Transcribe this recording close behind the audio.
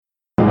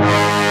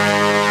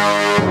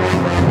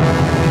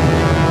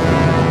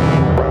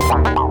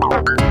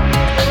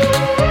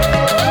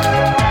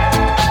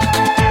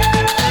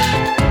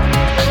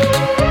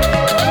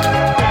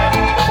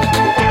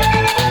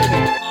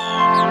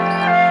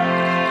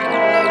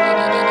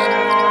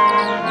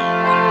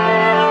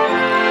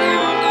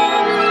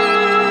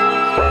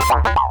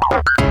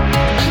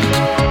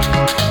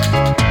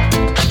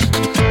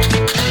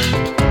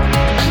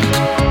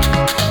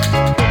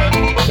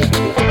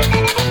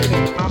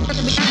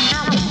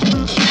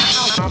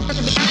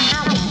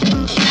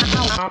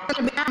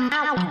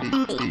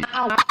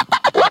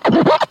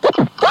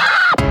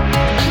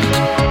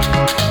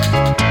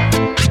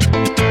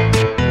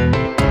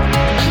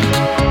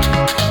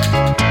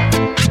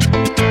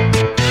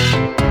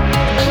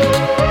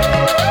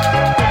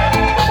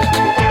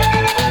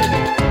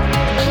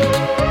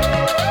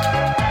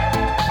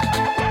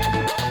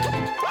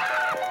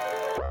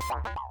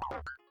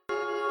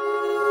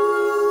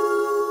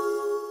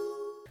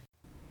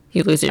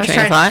you lose your train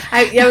of thought?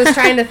 I was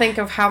trying to think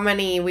of how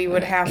many we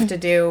would have to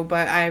do,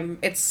 but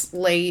it's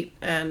late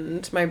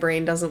and my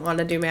brain doesn't want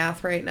to do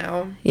math right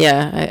now.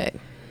 Yeah,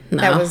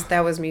 no.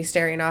 That was me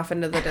staring off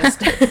into the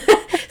distance.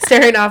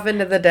 Staring off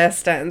into the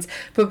distance.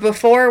 But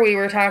before we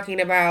were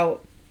talking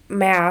about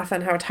math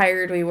and how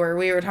tired we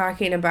were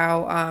talking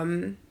about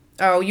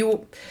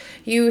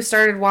you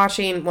started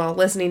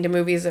listening to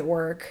movies at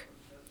work.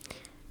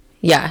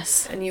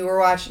 Yes. And you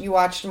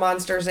watched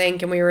Monsters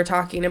Inc. and we were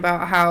talking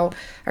about how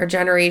our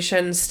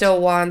generation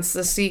still wants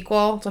the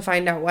sequel to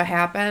find out what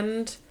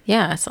happened.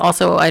 Yes.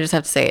 Also, I just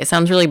have to say, it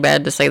sounds really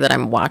bad to say that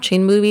I'm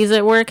watching movies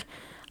at work.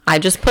 I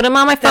just put them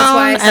on my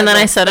phone and then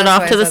I set it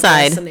off to the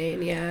side.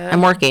 Yeah.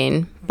 I'm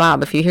working.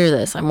 Bob, if you hear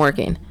this, I'm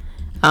working.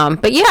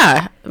 But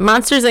yeah,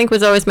 Monsters Inc.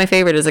 was always my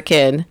favorite as a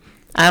kid.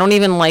 I don't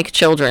even like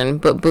children,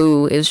 but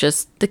Boo is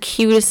just the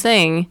cutest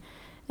thing.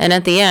 And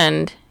at the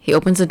end, he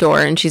opens the door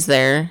and she's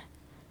there.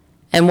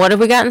 And what have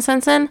we gotten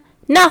since then?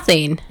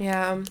 Nothing.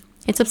 Yeah.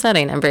 It's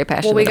upsetting. I'm very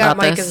passionate about this. Well, we got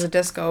Mike as a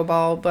disco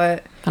ball,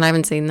 but I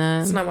haven't seen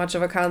that. It's not much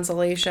of a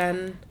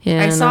consolation.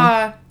 Yeah, I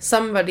saw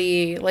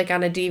somebody, like,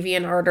 on a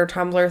DeviantArt or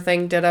Tumblr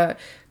thing, did a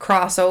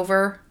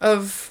crossover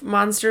of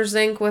Monsters,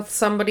 Inc. with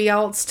somebody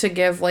else to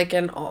give, like,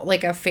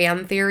 a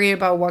fan theory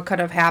about what could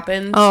have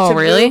happened. Oh,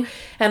 really? Boo.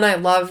 And I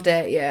loved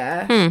it,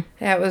 yeah.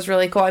 Yeah, it was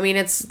really cool. I mean,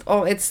 it's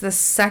the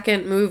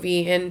second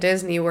movie in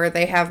Disney where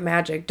they have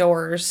magic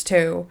doors,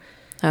 too.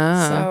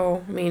 Oh,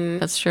 so, I mean,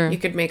 that's true. You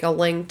could make a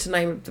link to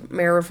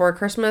Nightmare Before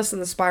Christmas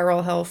and the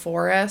Spiral Hill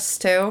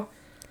Forest, too.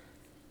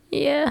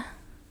 Yeah.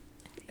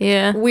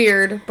 Yeah.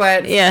 Weird,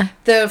 but yeah,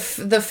 the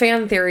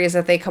fan theories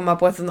that they come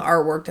up with and the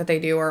artwork that they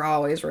do are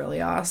always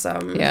really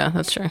awesome. Yeah,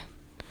 that's true.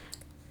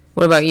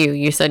 What about you?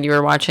 You said you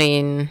were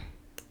watching...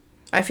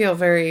 I feel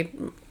very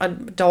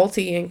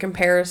adulty in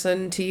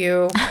comparison to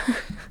you.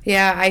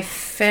 Yeah,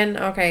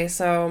 okay,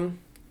 so I'm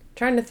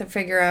trying to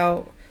figure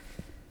out...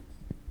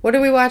 What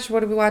did we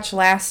watch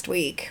last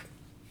week?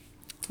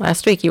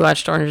 Last week you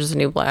watched Orange is the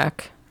New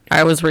Black.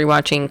 I was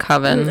rewatching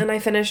Coven. And I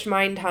finished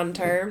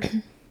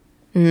Mindhunter.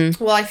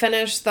 Mm-hmm. Well, I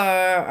finished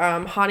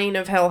the Haunting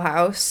of Hill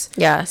House.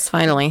 Yes,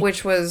 finally.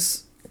 Which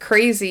was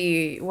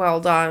crazy well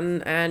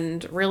done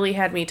and really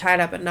had me tied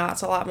up in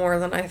knots a lot more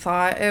than I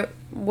thought it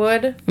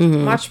would.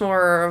 Mm-hmm. Much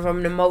more of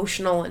an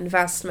emotional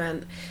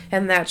investment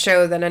in that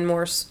show than in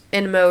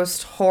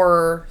most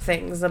horror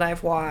things that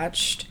I've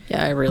watched.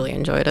 Yeah, I really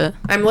enjoyed it.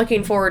 I'm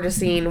looking forward to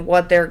seeing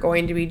what they're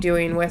going to be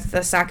doing with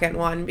the second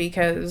one,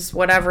 because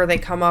whatever they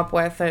come up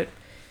with,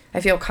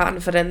 I feel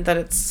confident that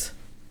it's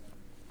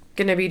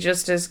going to be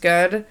just as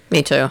good.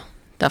 Me too,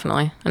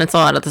 definitely. And it's a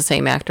lot of the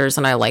same actors,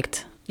 and I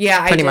liked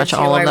pretty much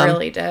all of them. I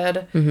really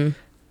did. Mm-hmm.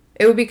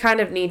 It would be kind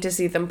of neat to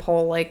see them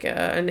pull like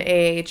an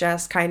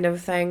AHS kind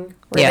of thing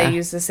where they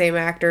use the same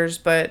actors,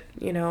 but,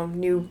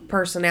 new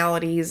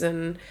personalities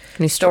and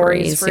new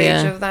stories for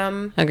each of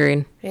them.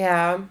 Agreed.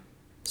 Yeah.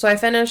 So I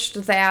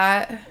finished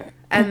that,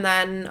 and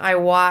then I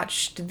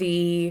watched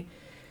the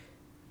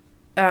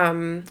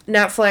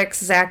Netflix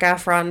Zac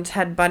Efron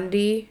Ted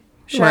Bundy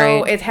show.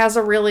 Right. It has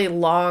a really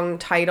long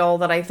title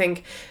that I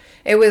think...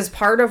 It was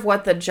part of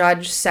what the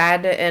judge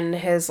said in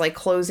his,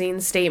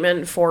 closing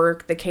statement for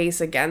the case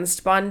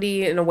against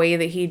Bundy, in a way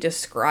that he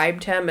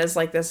described him as,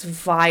 this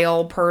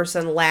vile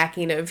person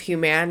lacking of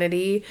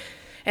humanity.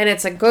 And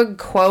it's a good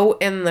quote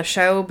in the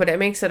show, but it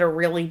makes it a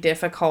really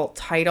difficult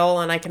title,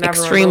 and I can never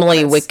remember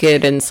Extremely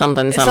wicked and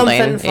something.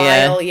 Something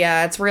vile,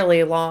 yeah, it's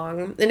really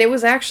long. And it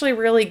was actually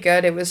really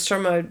good. It was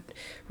from a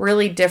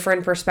really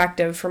different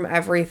perspective from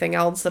everything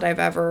else that I've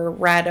ever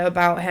read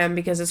about him,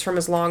 because it's from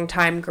his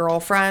longtime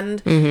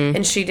girlfriend,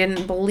 and she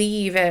didn't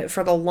believe it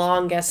for the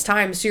longest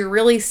time. So you're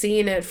really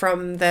seeing it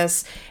from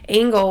this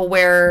angle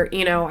where,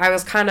 I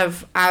was kind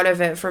of out of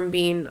it from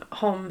being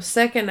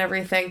homesick and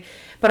everything,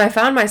 but I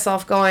found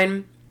myself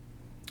going,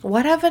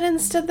 what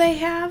evidence did they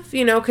have?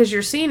 Because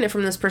you're seeing it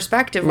from this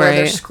perspective where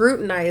they're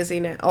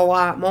scrutinizing it a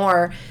lot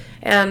more.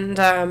 And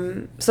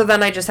so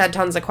then I just had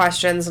tons of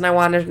questions, and I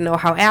wanted to know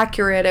how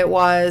accurate it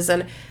was.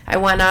 And I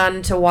went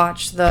on to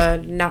watch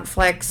the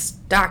Netflix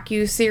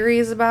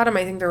docu-series about him.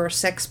 I think there were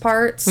 6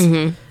 parts.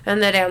 And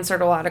that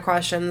answered a lot of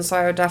questions. So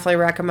I would definitely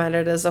recommend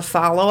it as a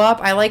follow-up.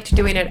 I liked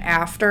doing it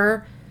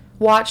after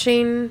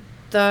watching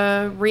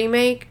the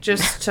remake,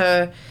 just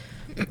to...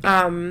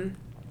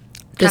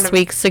 this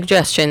week's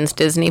suggestions,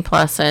 Disney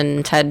Plus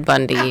and Ted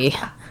Bundy.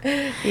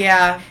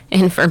 Yeah.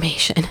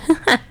 Information.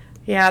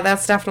 Yeah,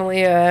 that's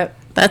definitely it.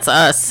 That's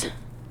us.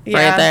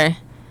 Right there.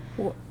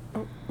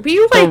 But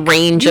you the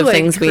range of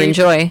things we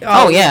enjoy.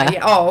 Oh, yeah.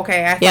 Oh,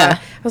 okay. I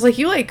was like,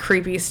 you like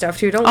creepy stuff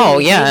too,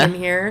 don't you? In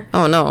here.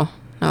 Oh, no.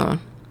 Oh.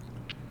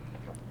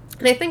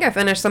 And I think I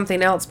finished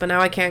something else, but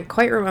now I can't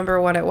quite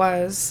remember what it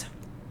was.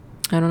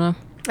 I don't know.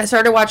 I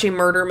started watching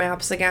Murder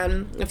Maps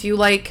again. If you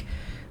like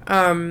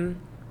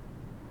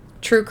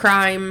true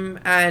crime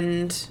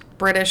and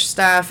British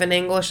stuff and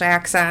English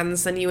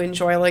accents, and you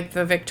enjoy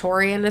the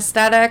Victorian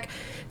aesthetic,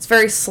 it's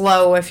very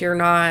slow if you're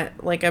not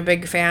a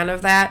big fan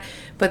of that,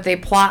 but they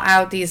plot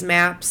out this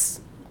map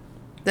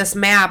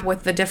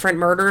with the different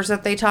murders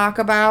that they talk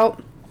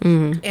about,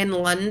 in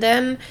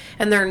London,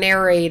 and they're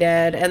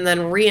narrated and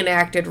then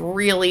reenacted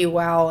really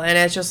well, and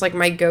it's just like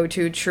my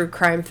go-to true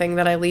crime thing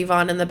that I leave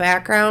on in the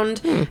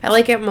background. I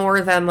like it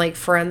more than like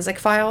Forensic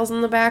Files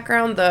in the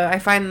background. I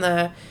find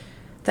the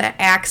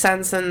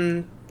accents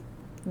and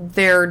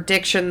their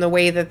diction, the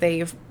way that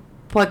they've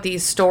put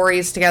these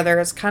stories together,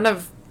 is kind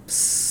of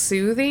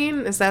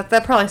soothing.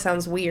 That probably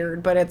sounds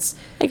weird, but it's,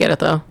 I get it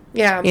though.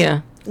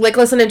 yeah, like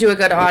listening to a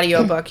good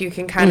audiobook, you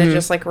can kind of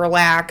just like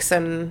relax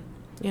and,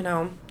 you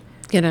know,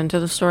 get into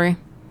the story.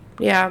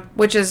 Yeah,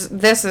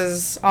 this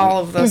is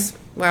all of this.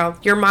 Well,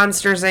 your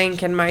Monsters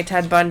Inc. and my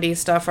Ted Bundy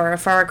stuff are a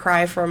far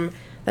cry from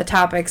the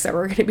topics that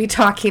we're going to be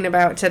talking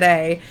about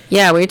today.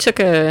 Yeah, we took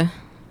a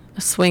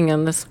swing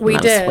on this. We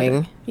did.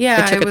 Swing.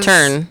 Yeah, it took a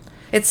turn.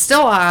 It's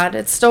still odd.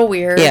 It's still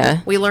weird.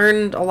 Yeah. We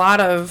learned a lot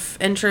of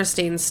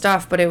interesting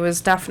stuff, but it was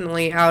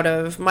definitely out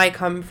of my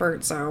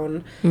comfort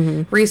zone.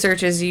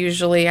 Research is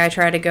usually, I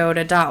try to go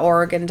to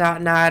 .org and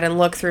 .net and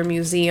look through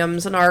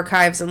museums and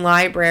archives and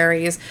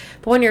libraries.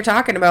 But when you're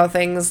talking about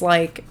things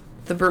like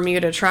the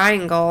Bermuda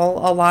Triangle,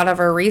 a lot of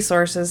our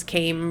resources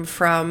came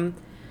from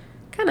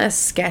kind of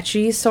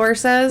sketchy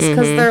sources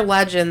because they're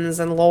legends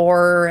and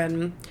lore.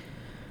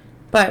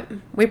 But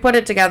we put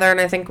it together, and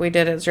I think we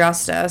did it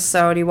justice.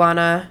 So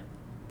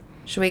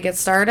should we get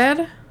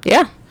started?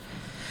 Yeah.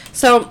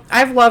 So,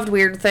 I've loved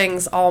weird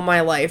things all my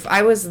life.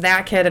 I was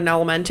that kid in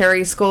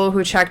elementary school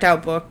who checked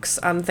out books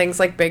on things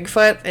like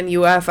Bigfoot and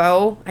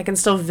UFO. I can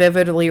still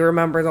vividly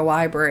remember the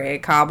library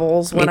at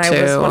Cobbles when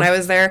I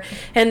was there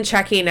and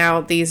checking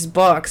out these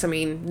books. I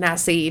mean,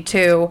 Nessie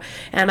too.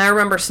 And I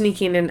remember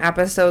sneaking in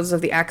episodes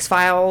of The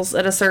X-Files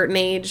at a certain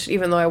age,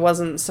 even though I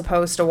wasn't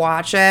supposed to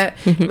watch it.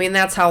 I mean,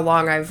 that's how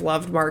long I've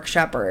loved Mark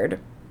Shepard.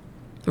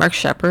 Mark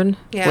Shepard?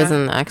 Yeah. Was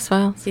in the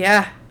X-Files?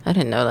 Yeah. I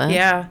didn't know that.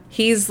 Yeah,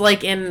 he's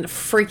like in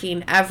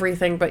freaking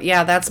everything, but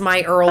yeah, that's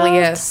my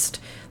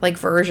earliest like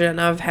version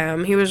of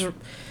him.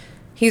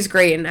 He's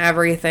great in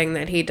everything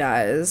that he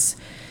does.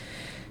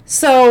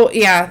 So,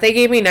 yeah, they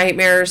gave me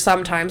nightmares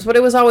sometimes, but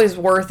it was always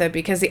worth it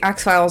because the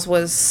X-Files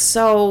was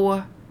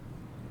so,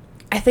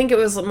 I think it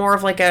was more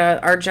of like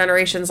our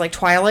generation's like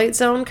Twilight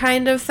Zone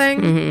kind of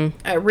thing.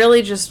 It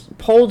really just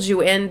pulled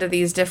you into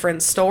these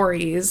different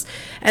stories.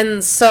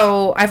 And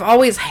so I've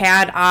always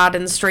had odd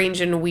and strange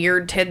and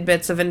weird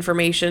tidbits of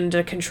information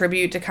to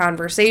contribute to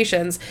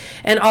conversations.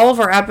 And all of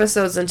our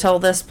episodes until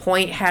this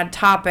point had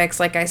topics,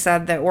 like I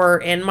said, that were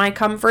in my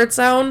comfort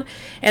zone.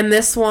 And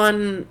this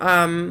one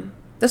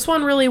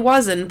really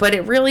wasn't, but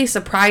it really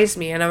surprised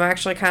me, and I'm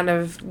actually kind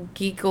of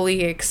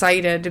geekily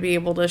excited to be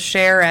able to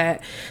share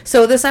it.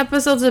 So this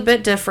episode's a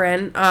bit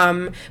different,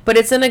 but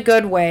it's in a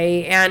good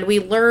way, and we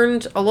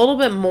learned a little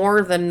bit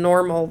more than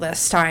normal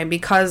this time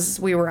because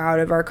we were out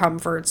of our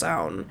comfort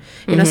zone.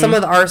 You know, some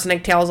of the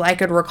arsenic tales I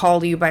could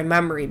recall to you by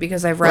memory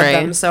because I've read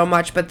them so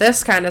much, but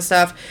this kind of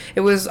stuff,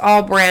 it was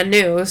all brand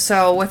new.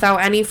 So without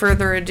any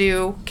further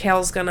ado,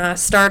 Kale's gonna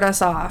start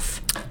us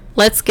off.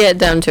 Let's get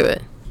down to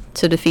it.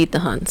 To defeat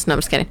the Huns. No, I'm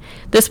just kidding.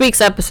 This week's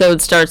episode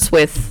starts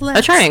with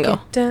a triangle.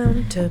 Get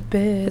down to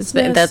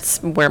business.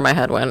 That's where my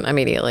head went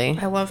immediately.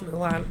 I love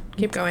Mulan.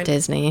 Keep going.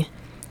 Disney.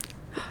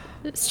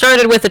 It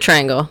started with a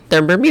triangle.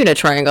 The Bermuda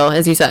Triangle,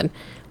 as you said.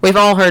 We've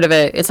all heard of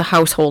it. It's a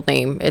household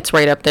name. It's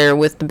right up there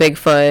with the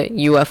Bigfoot,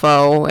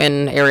 UFO,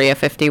 and Area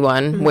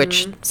 51,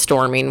 which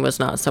storming was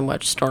not so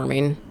much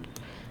storming.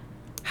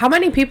 How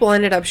many people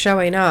ended up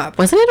showing up?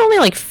 Wasn't it only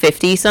like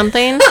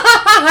 50-something?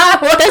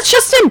 That's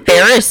just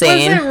embarrassing.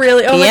 Was it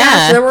really? Oh my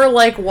gosh, there were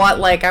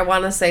I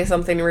want to say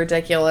something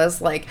ridiculous,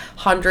 like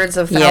hundreds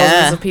of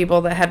thousands of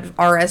people that had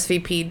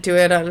RSVP'd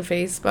to it on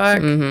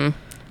Facebook.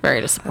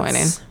 Very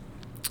disappointing.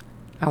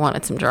 I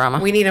wanted some drama.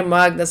 We need a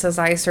mug that says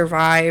I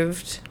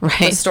survived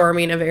the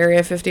storming of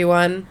Area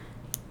 51.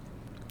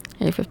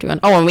 Area 51.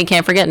 Oh, and we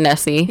can't forget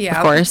Nessie, of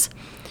course.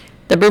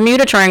 The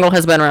Bermuda Triangle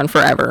has been around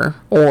forever,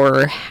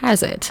 or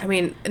has it? I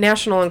mean,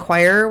 National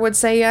Enquirer would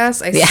say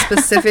yes. I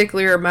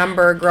specifically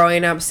remember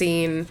growing up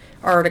seeing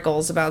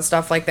articles about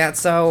stuff like that,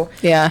 so...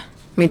 Yeah,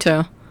 me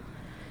too.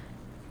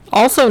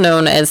 Also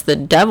known as the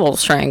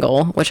Devil's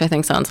Triangle, which I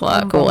think sounds a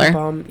lot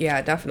cooler.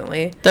 Yeah,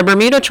 definitely. The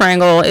Bermuda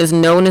Triangle is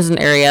known as an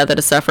area that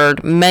has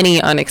suffered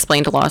many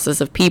unexplained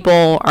losses of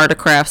people,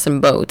 artifacts, and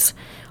boats.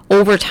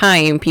 Over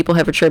time, people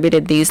have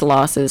attributed these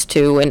losses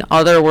to an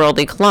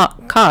otherworldly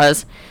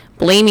cause,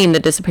 blaming the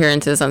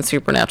disappearances on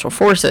supernatural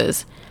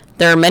forces.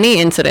 There are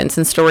many incidents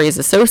and stories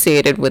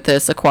associated with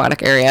this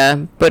aquatic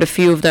area, but a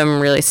few of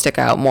them really stick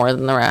out more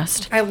than the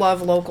rest. I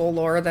love local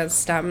lore that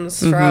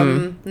stems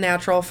from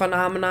natural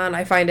phenomenon.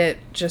 I find it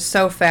just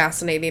so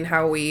fascinating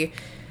how we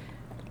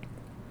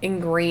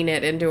ingrain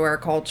it into our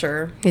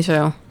culture. Me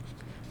too.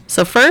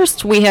 So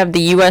first, we have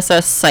the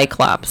USS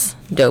Cyclops,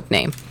 dope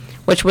name,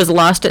 which was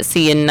lost at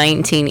sea in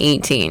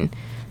 1918.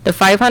 The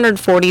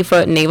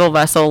 540-foot naval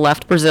vessel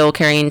left Brazil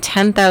carrying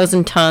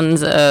 10,000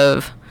 tons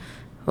of,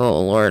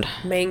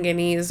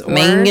 manganese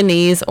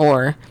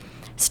ore,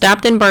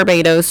 stopped in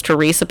Barbados to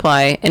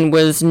resupply, and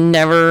was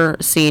never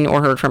seen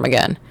or heard from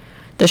again.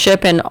 The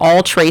ship and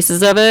all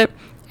traces of it,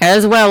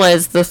 as well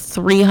as the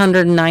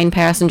 309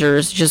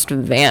 passengers, just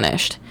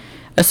vanished.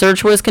 A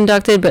search was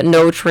conducted, but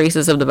no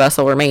traces of the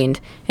vessel remained.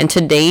 And to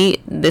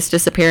date, this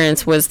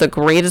disappearance was the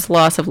greatest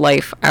loss of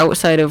life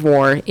outside of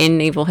war in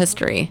naval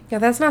history. Yeah,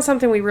 that's not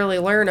something we really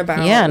learn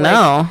about. Yeah,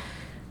 no.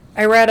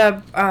 I read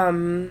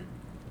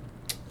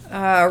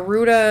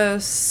Ruta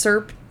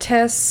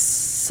Serptis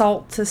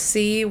Salt to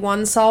Sea,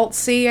 One Salt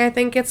Sea, I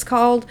think it's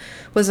called,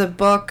 was a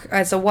book.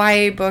 It's a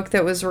YA book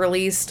that was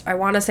released, I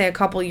want to say a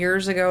couple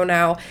years ago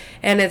now,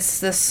 and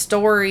it's the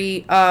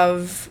story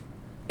of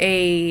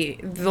the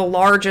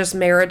largest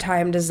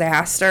maritime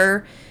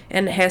disaster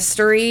in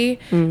history,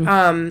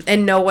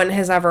 and no one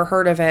has ever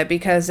heard of it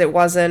because it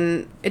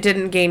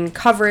didn't gain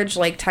coverage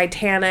like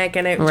Titanic,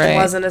 and it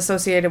wasn't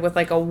associated with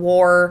like a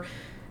war,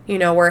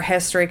 where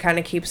history kind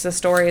of keeps the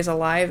stories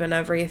alive and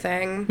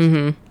everything.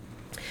 Mm-hmm.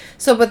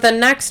 So, but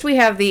then next we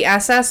have the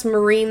SS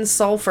Marine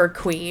Sulphur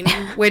Queen,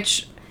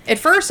 which at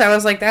first I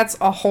was like, that's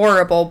a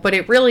horrible, but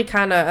it really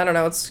kind of, I don't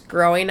know, it's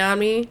growing on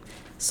me.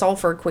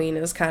 Sulphur Queen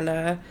is kind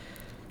of...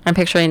 I'm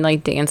picturing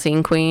like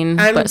Dancing Queen,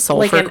 but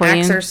Sulphur like an Queen.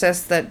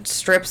 exorcist that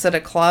strips at a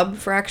club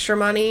for extra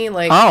money.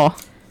 Like, oh,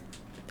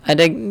 I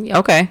dig.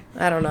 Okay,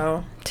 I don't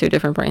know. Two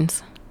different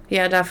brains.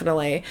 Yeah,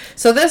 definitely.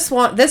 So this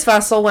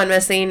vessel went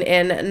missing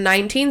in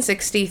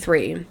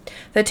 1963.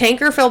 The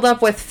tanker filled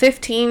up with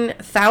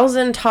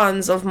 15,000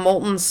 tons of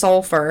molten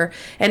sulfur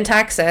in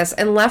Texas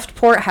and left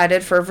port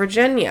headed for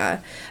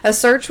Virginia. A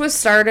search was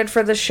started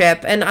for the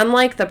ship, and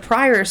unlike the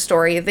prior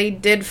story, they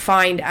did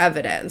find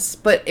evidence,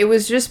 but it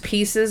was just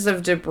pieces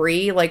of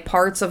debris, like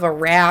parts of a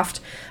raft,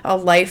 a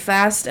life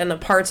vest,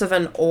 and parts of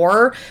an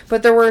oar,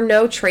 but there were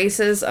no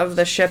traces of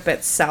the ship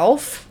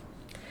itself.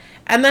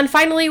 And then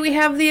finally we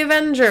have the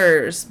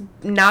Avengers.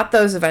 Not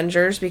those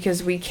Avengers,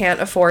 because we can't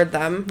afford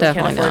them.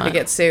 Definitely we can't afford to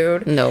get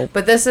sued. No.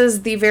 But this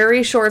is the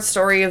very short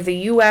story of the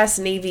U.S.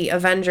 Navy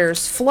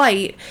Avengers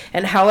flight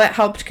and how it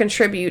helped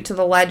contribute to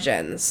the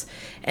legends.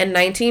 In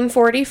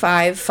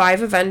 1945,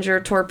 5 Avenger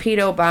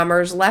torpedo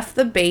bombers left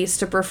the base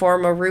to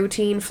perform a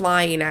routine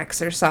flying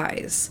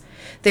exercise.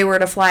 They were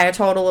to fly a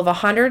total of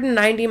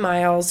 190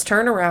 miles,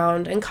 turn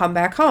around, and come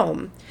back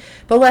home.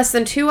 But less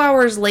than 2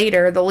 hours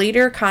later, the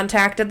leader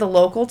contacted the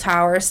local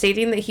tower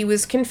stating that he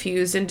was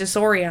confused and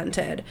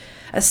disoriented.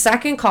 A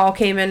second call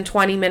came in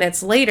 20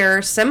 minutes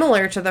later,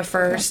 similar to the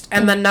first,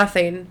 and then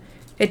nothing.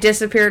 It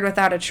disappeared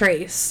without a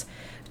trace.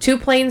 2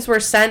 planes were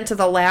sent to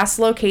the last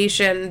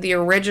location the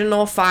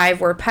original 5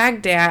 were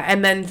pegged at,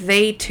 and then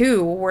they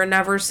too were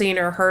never seen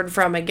or heard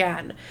from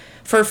again.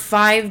 For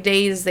 5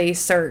 days they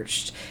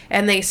searched,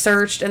 and they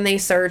searched, and they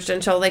searched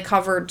until they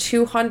covered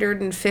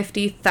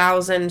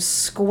 250,000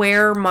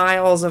 square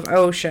miles of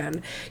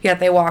ocean, yet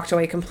they walked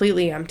away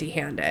completely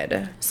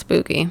empty-handed.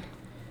 Spooky.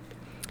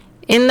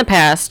 In the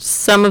past,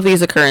 some of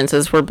these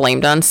occurrences were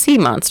blamed on sea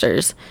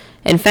monsters.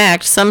 In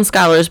fact, some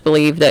scholars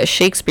believe that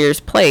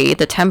Shakespeare's play,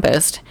 The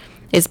Tempest,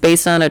 is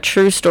based on a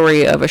true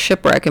story of a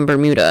shipwreck in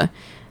Bermuda.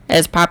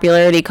 As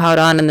popularity caught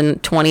on in the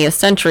 20th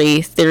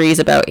century, theories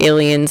about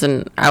aliens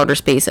and outer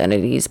space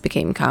entities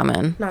became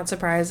common. Not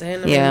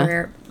surprising. I Yeah. mean,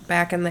 we're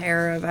back in the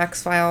era of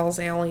X-Files,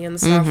 alien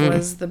stuff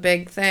was the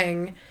big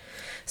thing.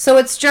 So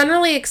it's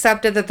generally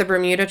accepted that the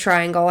Bermuda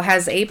Triangle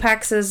has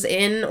apexes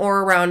in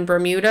or around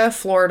Bermuda,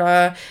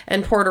 Florida,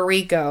 and Puerto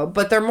Rico,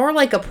 but they're more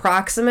like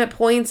approximate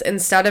points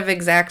instead of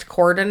exact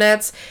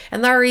coordinates,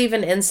 and there are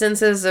even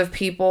instances of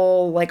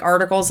people, like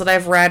articles that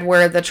I've read,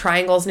 where the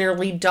triangle's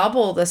nearly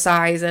double the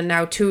size, and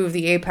now 2 of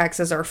the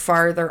apexes are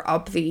farther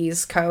up the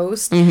East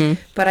Coast,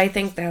 but I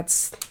think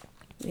that's...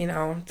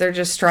 they're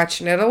just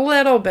stretching it a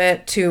little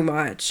bit too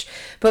much.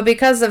 But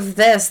because of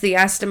this, the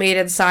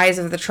estimated size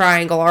of the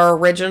triangle, our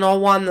original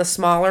one, the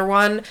smaller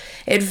one,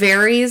 it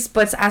varies,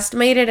 but it's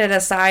estimated at a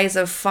size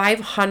of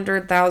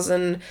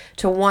 500,000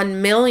 to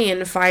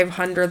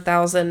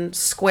 1,500,000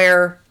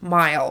 square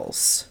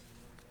miles.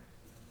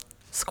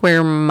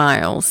 Square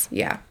miles.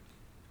 Yeah.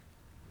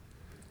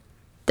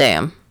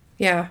 Damn.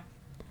 Yeah.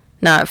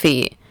 Not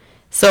feet.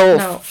 So,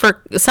 No.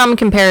 for some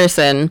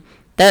comparison,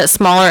 that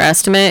smaller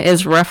estimate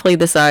is roughly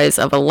the size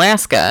of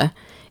Alaska.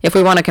 If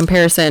we want a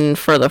comparison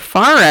for the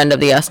far end of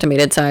the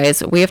estimated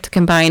size, we have to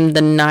combine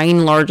the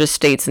 9 largest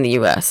states in the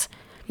U.S.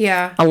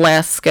 Yeah.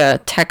 Alaska,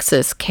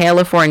 Texas,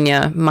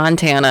 California,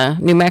 Montana,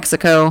 New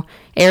Mexico,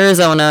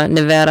 Arizona,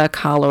 Nevada,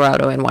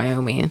 Colorado, and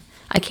Wyoming.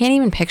 I can't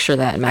even picture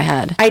that in my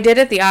head. I did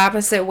it the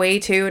opposite way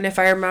too, and if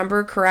I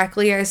remember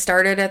correctly, I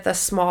started at the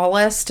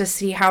smallest to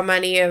see how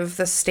many of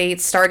the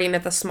states starting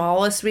at the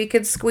smallest we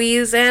could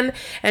squeeze in,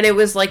 and it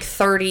was like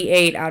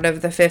 38 out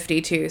of the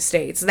 52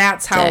 states.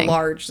 That's how Dang.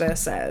 large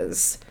this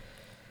is.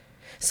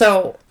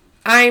 So,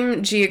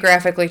 I'm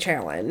geographically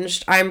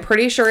challenged. I'm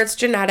pretty sure it's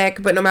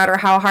genetic, but no matter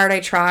how hard I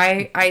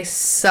try, I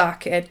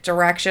suck at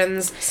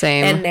directions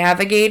Same. and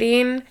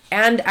navigating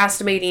and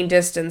estimating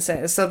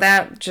distances. So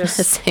that just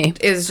Same.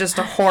 is just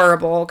a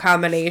horrible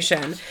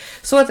combination.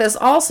 So what this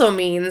also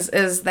means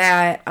is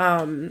that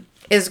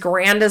as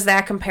grand as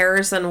that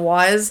comparison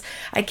was,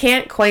 I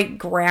can't quite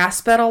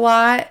grasp it a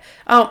lot.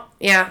 Oh,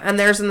 yeah, and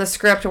there's in the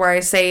script where I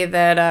say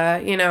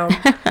that,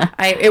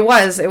 it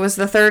was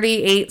the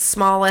 38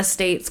 smallest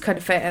states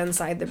could fit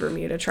inside the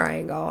Bermuda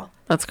Triangle.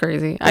 That's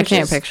crazy. I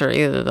can't picture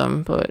either of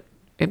them, but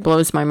it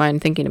blows my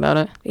mind thinking about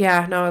it.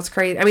 Yeah, no, it's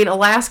crazy. I mean,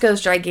 Alaska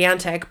is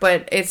gigantic,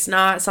 but it's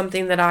not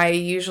something that I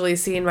usually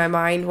see in my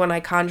mind when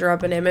I conjure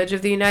up an image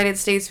of the United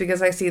States,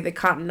 because I see the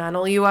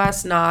continental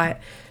U.S., not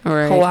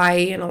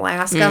Hawaii and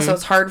Alaska. So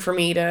it's hard for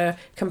me to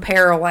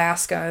compare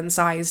Alaska in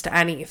size to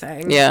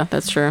anything. Yeah,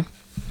 that's true.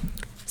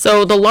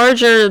 So the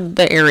larger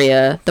the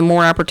area, the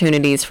more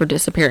opportunities for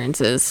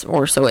disappearances,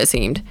 or so it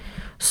seemed.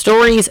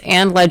 Stories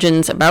and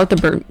legends about the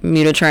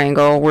Bermuda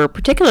Triangle were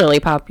particularly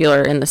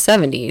popular in the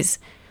 70s.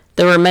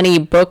 There were many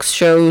books,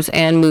 shows,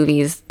 and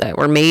movies that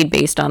were made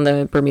based on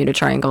the Bermuda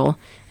Triangle,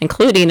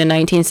 including a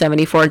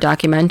 1974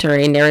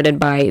 documentary narrated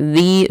by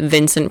the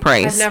Vincent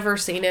Price. I've never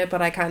seen it,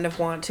 but I kind of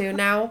want to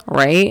now.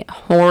 Right?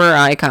 Horror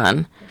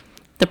icon.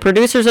 The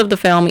producers of the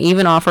film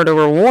even offered a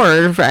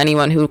reward for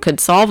anyone who could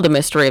solve the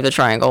mystery of the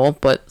triangle,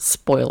 but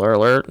spoiler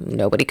alert,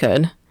 nobody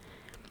could.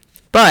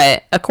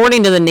 But,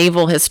 according to the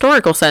Naval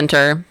Historical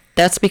Center,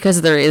 that's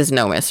because there is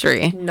no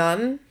mystery.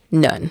 None?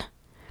 None.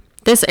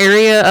 This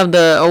area of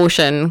the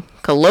ocean,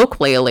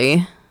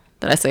 colloquially,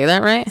 did I say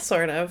that right?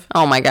 Sort of.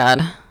 Oh my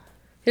god.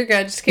 You're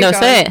good. Just keep going.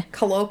 Say it.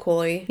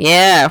 Colloquially.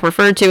 Yeah,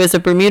 referred to as the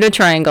Bermuda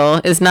Triangle,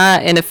 is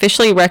not an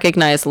officially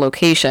recognized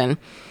location.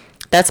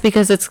 That's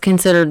because it's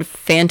considered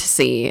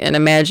fantasy, an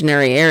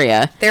imaginary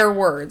area. Their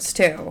words,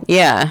 too.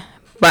 Yeah,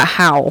 but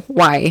how?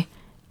 Why?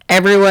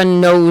 Everyone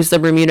knows the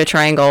Bermuda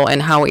Triangle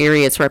and how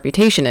eerie its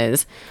reputation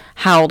is.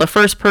 How the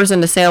first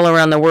person to sail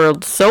around the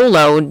world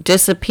solo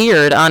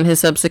disappeared on his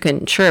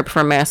subsequent trip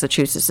from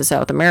Massachusetts to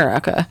South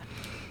America.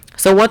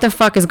 So what the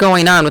fuck is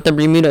going on with the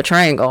Bermuda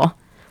Triangle?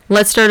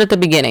 Let's start at the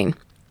beginning.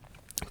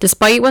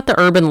 Despite what the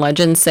urban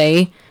legends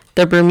say,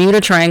 the Bermuda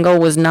Triangle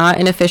was not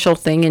an official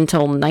thing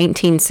until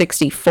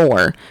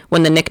 1964,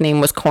 when the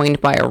nickname was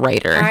coined by a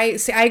writer.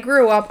 I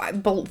grew up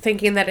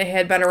thinking that it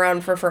had been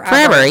around for forever.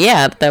 Forever,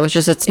 yeah. That was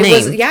just its name.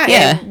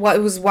 It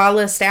was well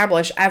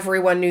established.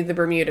 Everyone knew the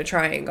Bermuda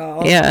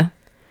Triangle. Yeah.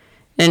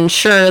 And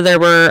sure, there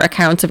were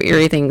accounts of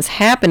eerie things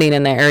happening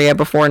in the area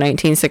before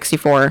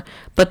 1964,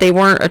 but they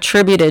weren't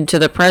attributed to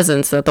the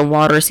presence that the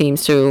water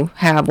seems to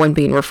have when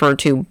being referred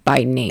to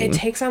by name. It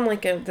takes on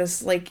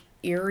this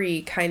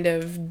eerie kind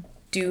of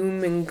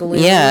doom and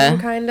gloom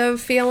kind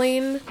of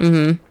feeling.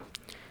 Mm-hmm.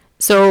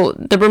 So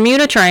the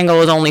Bermuda Triangle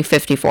is only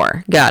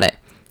 54. Got it.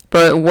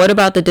 But what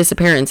about the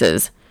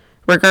disappearances?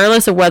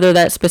 Regardless of whether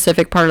that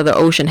specific part of the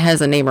ocean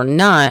has a name or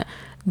not,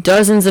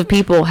 dozens of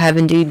people have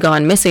indeed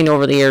gone missing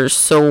over the years,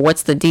 so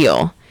what's the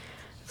deal?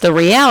 The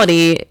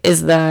reality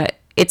is that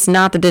it's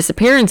not the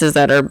disappearances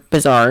that are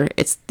bizarre,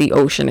 it's the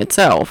ocean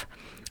itself,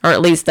 or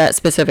at least that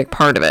specific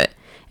part of it.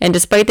 And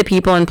despite the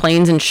people and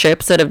planes and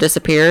ships that have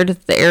disappeared,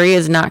 the area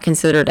is not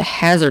considered a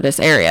hazardous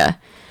area.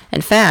 In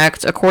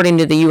fact, according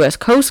to the U.S.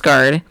 Coast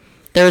Guard,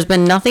 there has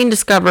been nothing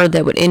discovered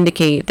that would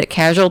indicate that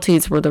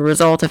casualties were the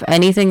result of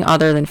anything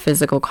other than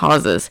physical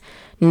causes.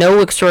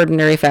 No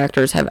extraordinary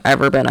factors have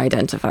ever been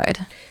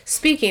identified.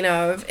 Speaking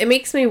of, it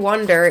makes me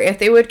wonder if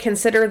they would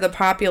consider the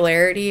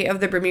popularity of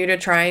the Bermuda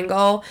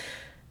Triangle...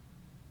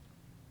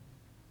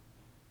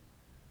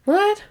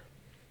 What?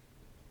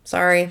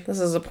 Sorry, this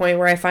is a point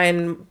where I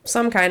find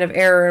some kind of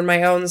error in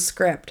my own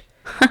script.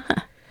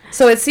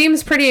 So it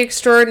seems pretty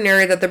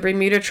extraordinary that the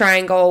Bermuda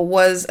Triangle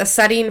was a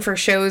setting for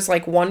shows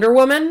like Wonder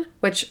Woman,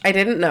 which I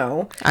didn't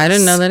know. I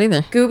didn't know that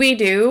either.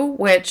 Scooby-Doo,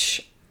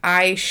 which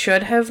I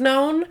should have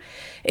known.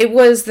 It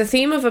was the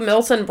theme of a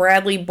Milton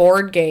Bradley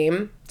board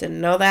game.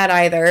 Didn't know that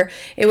either.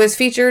 It was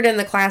featured in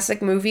the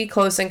classic movie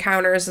Close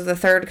Encounters of the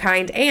Third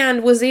Kind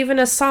and was even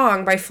a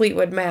song by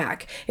Fleetwood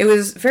Mac. It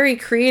was very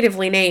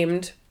creatively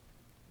named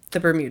the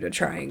Bermuda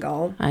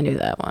Triangle. I knew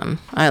that one.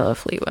 I love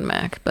Fleetwood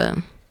Mac, but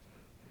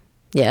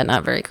yeah,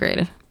 not very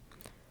creative.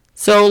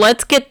 So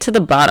let's get to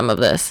the bottom of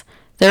this.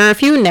 There are a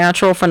few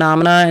natural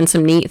phenomena and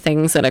some neat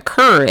things that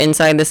occur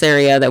inside this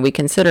area that we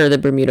consider the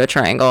Bermuda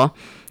Triangle,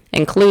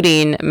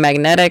 including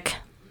magnetic...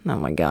 Oh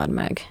my god,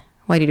 Meg.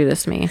 Why'd you do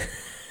this to me?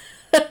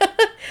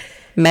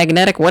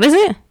 Magnetic... What is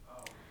it?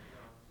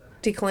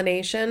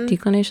 Declination.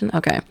 Declination?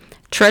 Okay.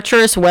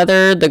 Treacherous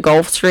weather, the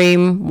Gulf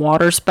Stream,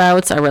 water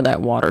spouts. I read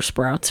that water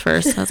sprouts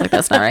first. I was like,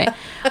 that's not right.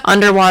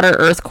 Underwater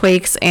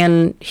earthquakes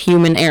and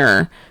human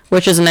error,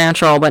 which is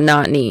natural but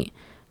not neat.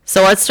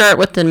 So let's start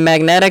with the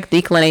magnetic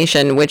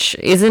declination, which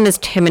isn't as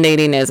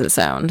intimidating as it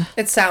sounds.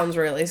 It sounds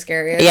really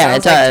scary. It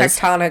sounds like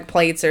tectonic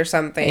plates or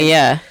something.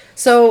 Yeah.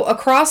 So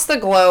across the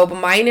globe,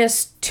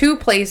 minus 2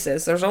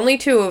 places, there's only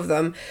 2 of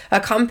them, a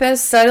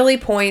compass steadily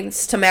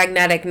points to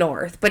magnetic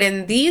north. But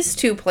in these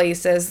 2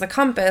 places, the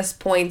compass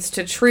points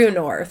to true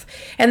north.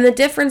 And the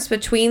difference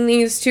between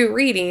these 2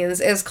 readings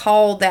is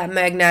called that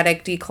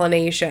magnetic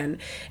declination.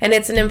 And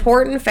it's an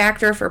important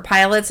factor for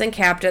pilots and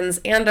captains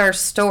and our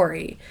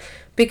story.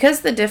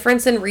 Because the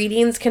difference in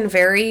readings can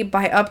vary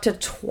by up to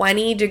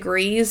 20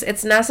 degrees,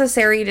 it's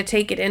necessary to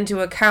take it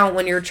into account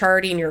when you're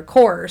charting your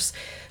course.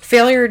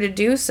 Failure to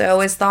do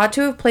so is thought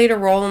to have played a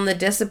role in the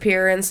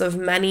disappearance of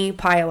many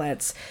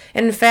pilots.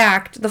 In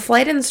fact, the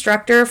flight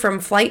instructor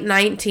from Flight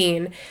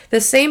 19,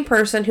 the same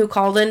person who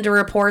called in to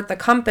report the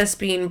compass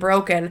being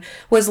broken,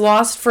 was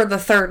lost for the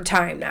third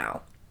time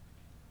now.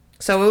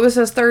 So it was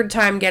his third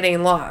time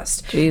getting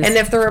lost. Jeez. And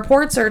if the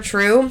reports are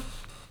true,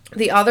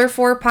 the other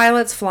 4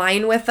 pilots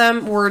flying with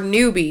them were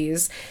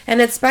newbies,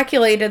 and it's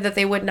speculated that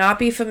they would not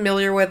be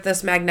familiar with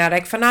this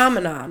magnetic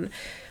phenomenon.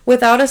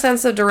 Without a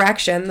sense of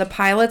direction, the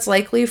pilots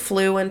likely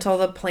flew until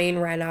the plane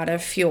ran out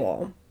of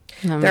fuel.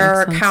 There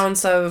are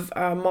accounts of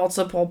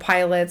multiple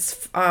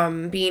pilots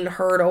being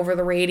heard over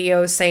the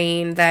radio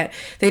saying that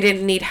they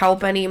didn't need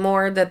help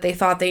anymore, that they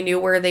thought they knew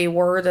where they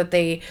were, that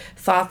they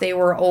thought they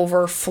were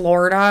over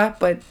Florida,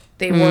 but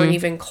they weren't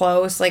even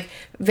close. Like,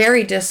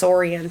 very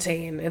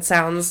disorienting, it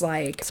sounds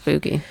like.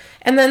 Spooky.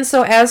 And then,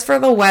 so as for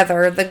the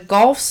weather, the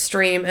Gulf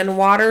Stream and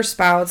water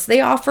spouts, they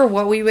offer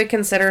what we would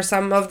consider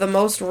some of the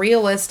most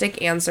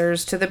realistic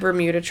answers to the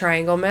Bermuda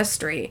Triangle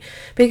mystery.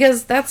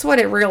 Because that's what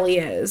it really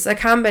is, a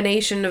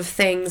combination of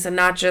things and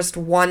not just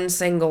one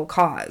single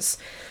cause.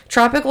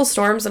 Tropical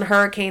storms and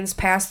hurricanes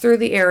pass through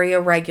the area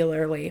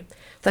regularly.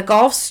 The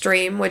Gulf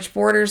Stream, which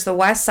borders the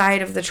west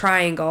side of the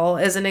triangle,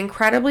 is an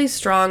incredibly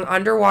strong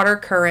underwater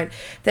current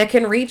that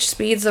can reach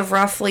speeds of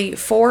roughly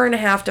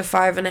 4.5 to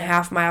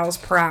 5.5 miles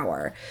per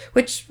hour,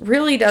 which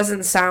really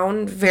doesn't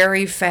sound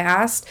very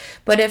fast,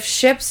 but if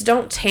ships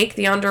don't take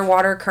the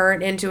underwater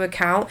current into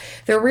account,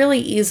 they're really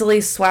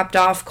easily swept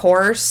off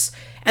course.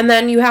 And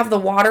then you have the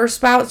water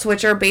spouts,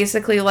 which are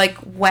basically like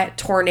wet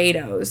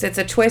tornadoes. It's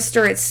a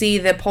twister at sea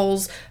that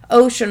pulls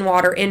ocean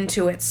water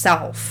into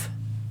itself.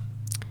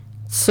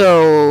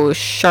 So,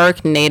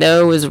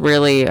 Sharknado is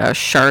really a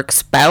shark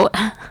spout.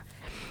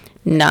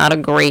 Not a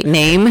great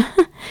name,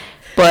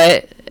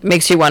 but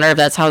makes you wonder if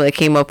that's how they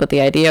came up with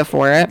the idea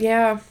for it.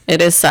 Yeah.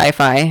 It is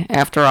sci-fi,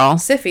 after all.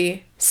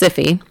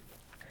 Sci-fi.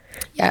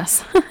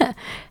 Yes.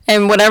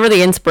 And whatever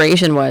the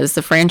inspiration was,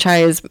 the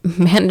franchise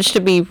managed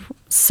to be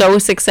so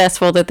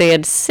successful that they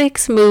had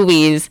 6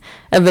 movies,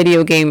 a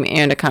video game,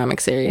 and a comic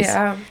series.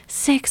 Yeah.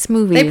 6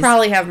 movies. They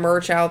probably have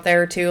merch out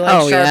there, too,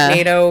 like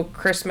Sharknado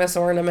Christmas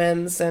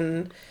ornaments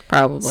and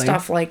probably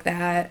stuff like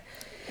that.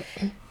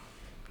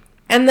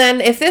 And then,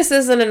 if this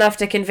isn't enough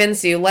to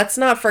convince you, let's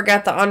not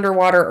forget the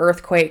underwater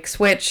earthquakes,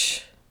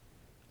 which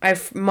I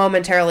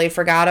momentarily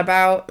forgot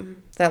about.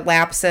 That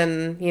lapse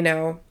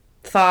in,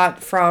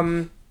 thought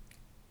from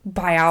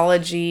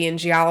biology and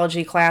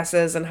geology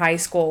classes in high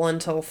school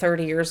until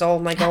 30 years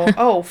old, and I go,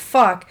 oh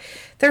fuck,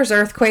 there's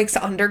earthquakes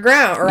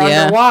underground or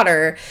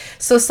underwater.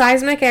 So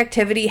seismic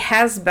activity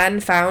has been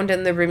found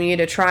in the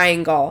Bermuda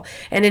Triangle,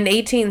 and in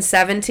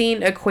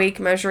 1817 a quake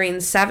measuring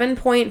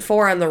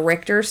 7.4 on the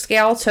Richter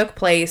scale took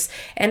place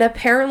and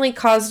apparently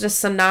caused a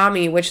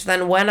tsunami, which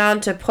then went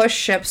on to push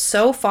ships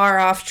so far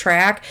off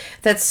track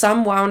that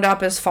some wound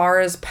up as far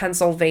as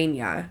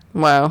Pennsylvania.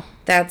 Wow.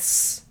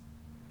 That's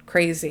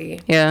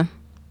crazy. Yeah.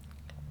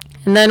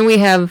 And then we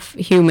have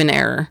human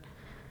error,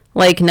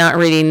 like not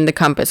reading the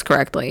compass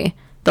correctly.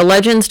 The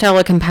legends tell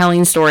a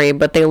compelling story,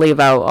 but they leave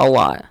out a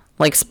lot,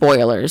 like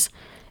spoilers,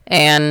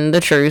 and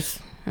the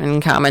truth,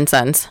 and common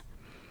sense.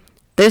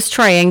 This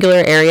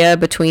triangular area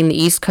between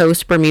the East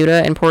Coast,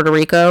 Bermuda, and Puerto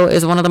Rico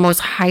is one of the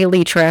most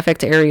highly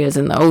trafficked areas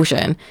in the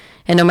ocean.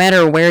 And no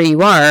matter where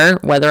you are,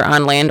 whether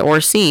on land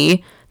or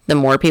sea, the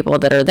more people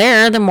that are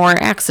there, the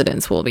more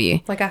accidents will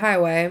be. Like a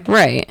highway.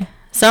 Right.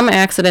 Some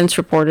accidents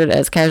reported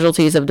as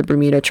casualties of the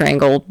Bermuda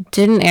Triangle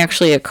didn't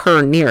actually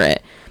occur near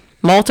it.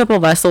 Multiple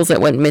vessels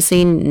that went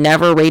missing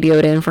never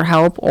radioed in for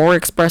help or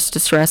expressed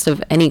distress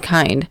of any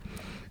kind.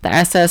 The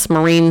SS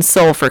Marine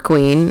Sulphur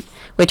Queen,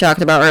 we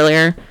talked about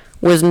earlier,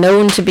 was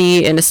known to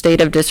be in a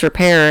state of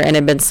disrepair and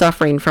had been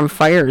suffering from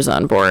fires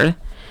on board.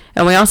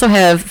 And we also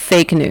have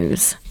fake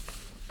news.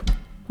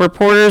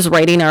 Reporters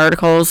writing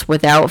articles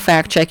without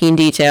fact-checking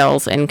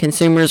details, and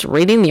consumers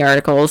reading the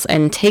articles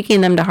and taking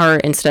them to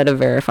heart instead of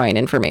verifying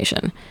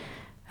information.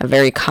 A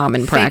very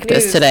common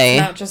practice today.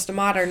 Not just a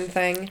modern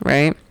thing.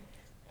 Right?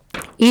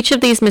 Each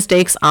of these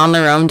mistakes on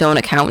their own don't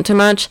account to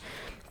much,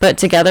 but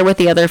together with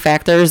the other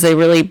factors, they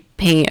really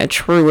paint a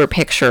truer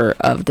picture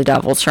of the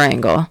Devil's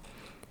Triangle.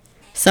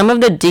 Some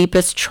of the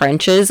deepest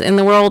trenches in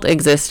the world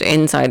exist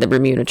inside the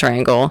Bermuda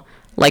Triangle,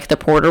 like the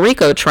Puerto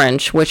Rico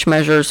Trench, which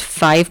measures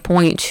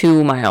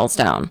 5.2 miles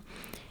down.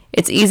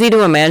 It's easy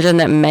to imagine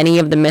that many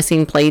of the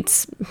missing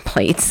plates.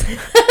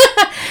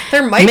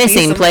 There might be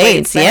some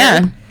plates there.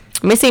 Yeah.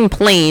 Missing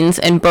planes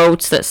and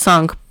boats that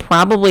sunk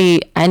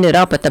probably ended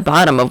up at the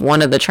bottom of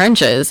one of the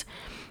trenches.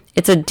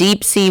 It's a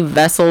deep sea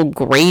vessel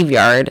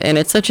graveyard, and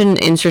it's such an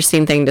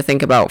interesting thing to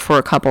think about for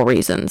a couple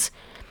reasons.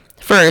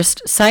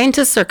 First,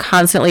 scientists are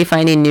constantly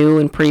finding new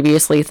and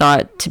previously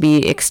thought to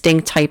be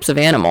extinct types of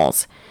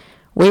animals.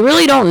 We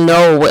really don't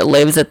know what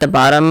lives at the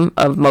bottom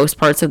of most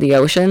parts of the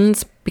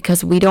oceans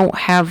because we don't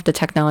have the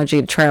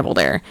technology to travel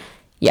there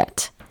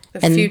yet.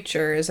 The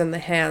future is in the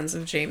hands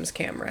of James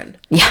Cameron.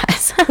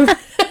 Yes. What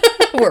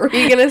were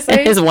you going to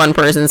say? His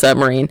one-person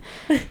submarine.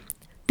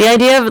 The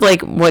idea of,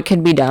 what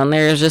could be down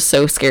there is just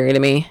so scary to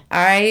me.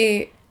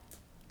 I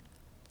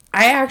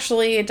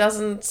it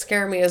doesn't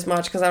scare me as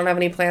much because I don't have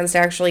any plans to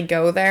actually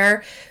go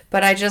there.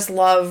 But I just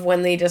love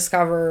when they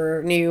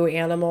discover new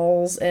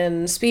animals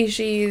and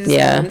species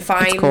and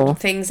find cool.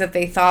 things that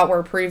they thought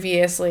were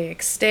previously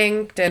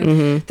extinct.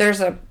 And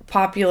there's a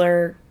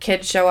popular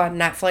kids show on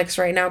Netflix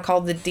right now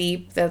called The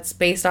Deep that's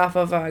based off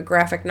of a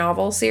graphic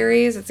novel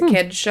series. It's a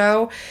kids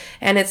show,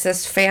 and it's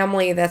this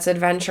family that's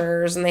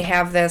adventurers, and they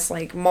have this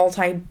like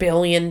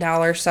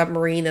multi-billion-dollar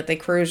submarine that they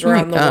cruise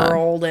around the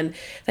world, and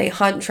they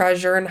hunt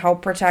treasure and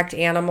help protect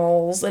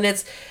animals, and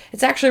it's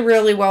actually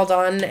really well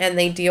done, and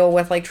they deal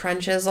with like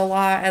trenches a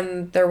lot.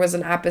 And there was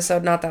an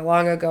episode not that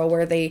long ago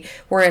where they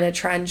were in a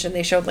trench and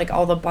they showed like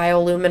all the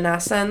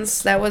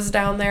bioluminescence that was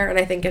down there, and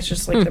I think it's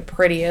just like the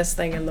prettiest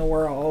thing in the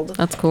world.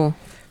 That's cool.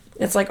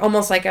 It's like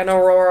almost like an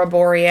aurora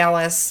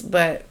borealis,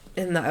 but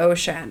in the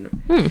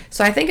ocean.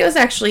 So I think it was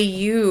actually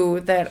you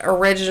that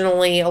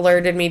originally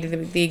alerted me to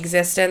the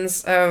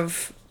existence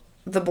of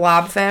the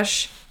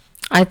blobfish.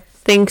 I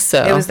think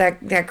so. It was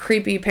that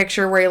creepy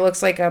picture where he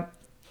looks like a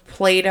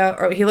Play-Doh,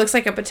 or he looks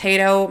like a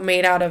potato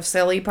made out of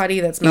silly putty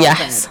that's melted.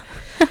 Yes.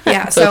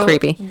 Yeah, so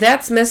creepy.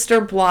 That's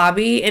Mr.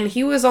 Blobby, and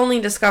he was only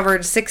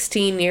discovered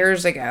 16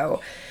 years ago.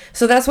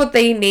 So that's what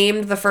they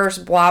named the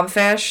first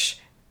blobfish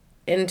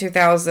in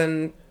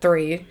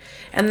 2003.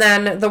 And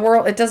then the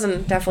world, it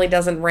definitely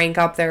doesn't rank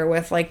up there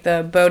with like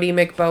the Bodie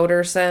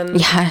McBoderson.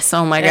 Yes,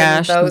 oh my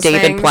gosh.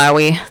 David things.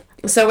 Plowie.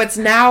 So it's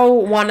now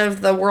one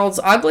of the world's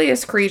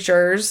ugliest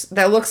creatures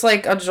that looks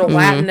like a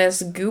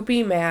gelatinous,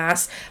 goopy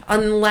mass,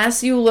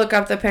 unless you look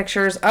up the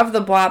pictures of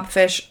the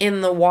blobfish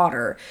in the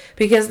water.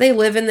 Because they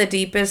live in the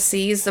deepest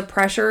seas, the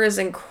pressure is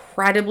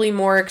incredibly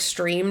more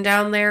extreme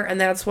down there,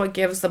 and that's what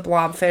gives the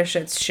blobfish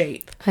its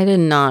shape. I did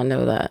not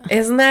know that.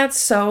 Isn't that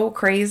so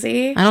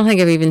crazy? I don't think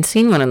I've even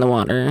seen one in the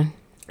water.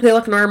 They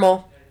look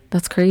normal.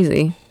 That's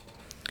crazy.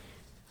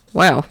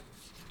 Wow.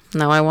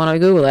 Now I want to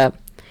Google that.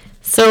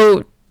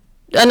 So,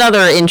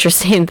 another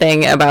interesting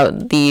thing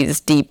about these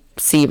deep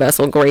sea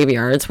vessel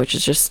graveyards, which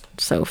is just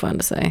so fun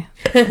to say.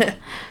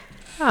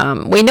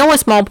 We know a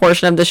small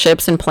portion of the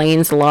ships and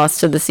planes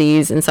lost to the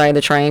seas inside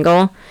the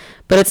triangle,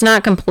 but it's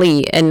not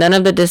complete, and none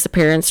of the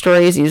disappearance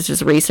stories used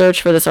as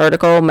research for this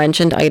article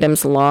mentioned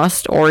items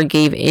lost or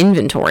gave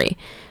inventory.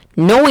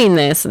 Knowing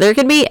this, there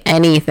could be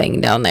anything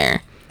down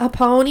there. A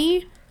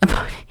pony?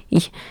 What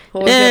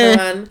was the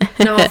other one?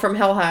 No, from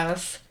Hill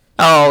House.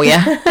 Oh,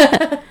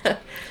 yeah.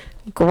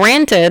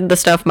 Granted, the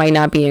stuff might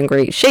not be in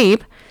great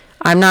shape.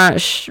 I'm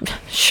not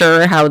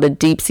sure how the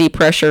deep sea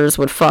pressures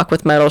would fuck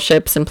with metal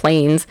ships and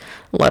planes,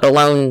 let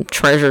alone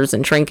treasures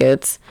and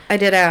trinkets. I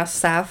did ask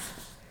Seth.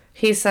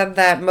 He said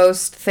that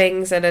most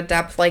things at a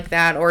depth like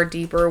that or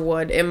deeper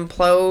would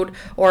implode,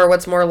 or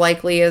what's more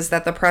likely is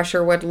that the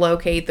pressure would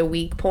locate the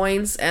weak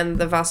points and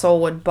the vessel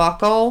would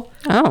buckle.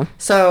 Oh.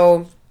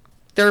 So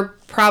there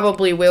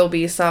probably will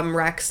be some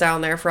wrecks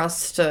down there for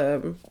us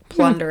to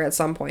plunder at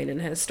some point in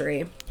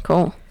history.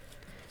 Cool.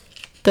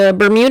 The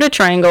Bermuda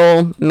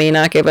Triangle may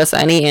not give us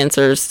any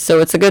answers, so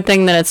it's a good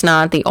thing that it's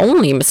not the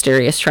only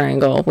mysterious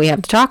triangle we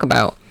have to talk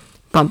about.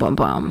 Bum bum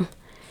bum.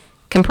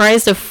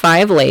 Comprised of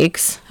 5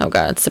 lakes. Oh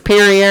god,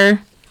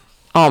 Superior.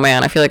 Oh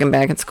man, I feel like I'm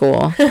back in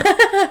school.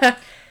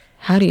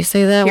 How do you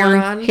say that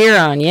one?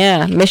 Huron,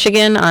 yeah.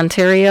 Michigan,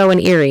 Ontario,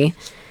 and Erie.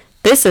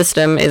 This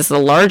system is the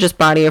largest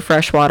body of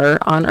fresh water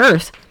on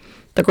Earth.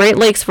 The Great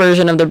Lakes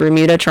version of the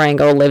Bermuda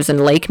Triangle lives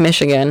in Lake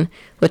Michigan,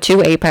 with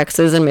 2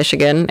 apexes in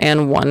Michigan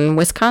and 1 in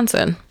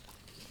Wisconsin.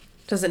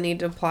 Does it need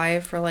to apply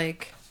for,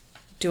 like,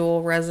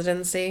 dual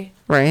residency?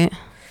 Right.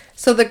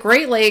 So the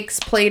Great Lakes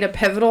played a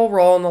pivotal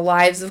role in the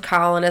lives of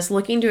colonists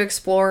looking to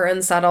explore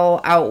and settle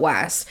out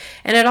west,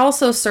 and it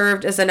also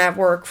served as a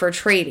network for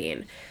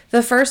trading.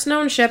 The first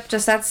known ship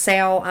to set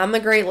sail on the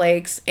Great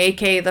Lakes,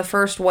 aka the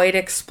first white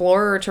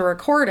explorer to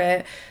record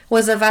it,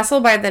 was a vessel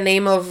by the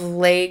name of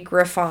Le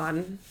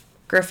Griffon.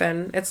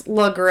 It's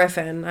Le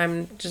Griffon.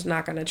 I'm just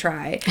not going to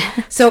try.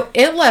 So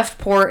it left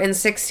port in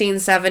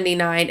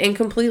 1679 and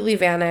completely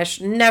vanished,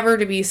 never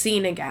to be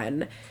seen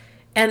again.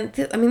 And,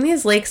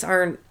 these lakes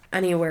aren't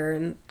anywhere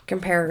in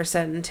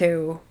comparison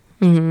to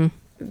the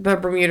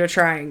Bermuda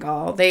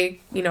Triangle. They,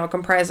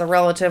 comprise a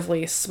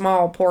relatively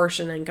small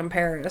portion in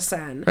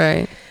comparison.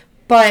 Right.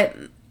 But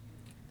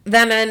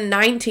then in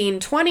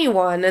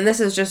 1921, and this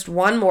is just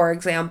one more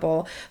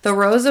example, the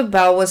Rosa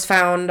Belle was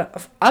found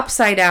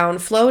upside down,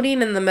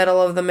 floating in the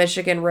middle of the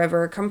Michigan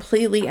River,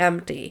 completely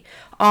empty.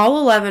 All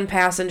 11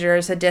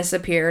 passengers had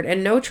disappeared,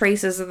 and no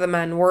traces of the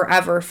men were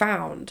ever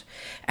found.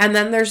 And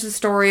then there's the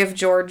story of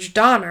George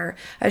Donner,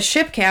 a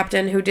ship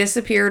captain who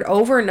disappeared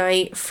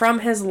overnight from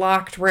his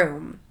locked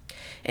room.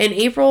 In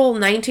April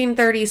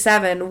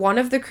 1937, one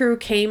of the crew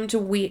came to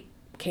wake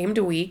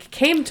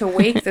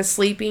the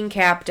sleeping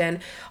captain,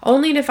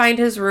 only to find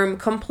his room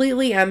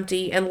completely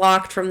empty and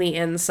locked from the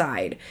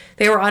inside.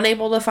 They were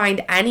unable to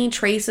find any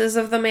traces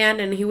of the man,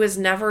 and he was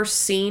never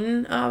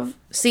seen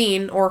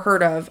or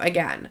heard of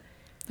again.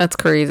 That's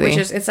crazy.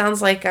 It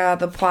sounds like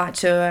the plot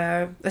to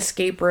a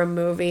escape room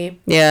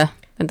movie. Yeah,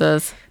 it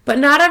does. But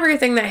not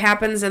everything that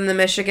happens in the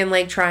Michigan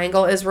Lake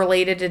Triangle is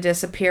related to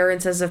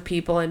disappearances of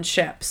people and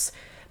ships.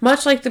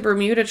 Much like the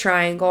Bermuda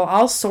Triangle,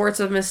 all sorts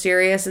of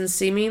mysterious and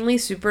seemingly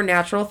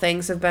supernatural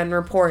things have been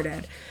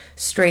reported.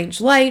 Strange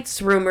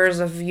lights, rumors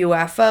of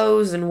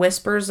UFOs, and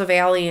whispers of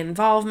alien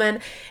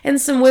involvement,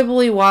 and some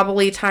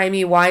wibbly-wobbly,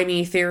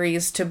 timey-wimey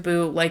theories to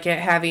boot, like it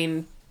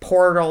having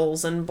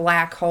portals and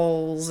black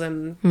holes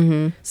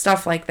and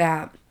stuff like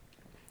that.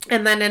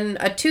 And then in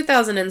a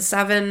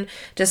 2007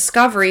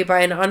 discovery by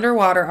an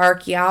underwater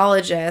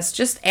archaeologist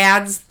just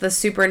adds the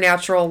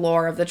supernatural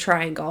lore of the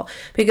triangle,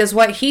 because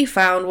what he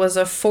found was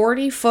a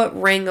 40-foot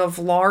ring of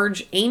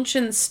large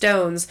ancient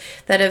stones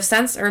that have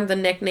since earned the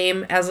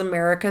nickname as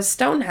America's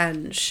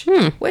Stonehenge,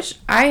 which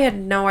I had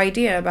no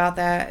idea about.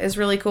 That is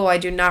really cool. I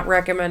do not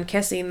recommend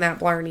kissing that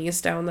Blarney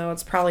Stone, though.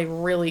 It's probably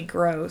really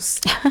gross.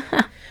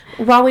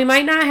 While we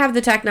might not have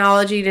the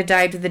technology to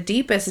dive to the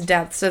deepest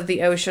depths of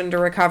the ocean to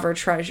recover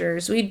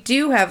treasures, we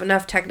do have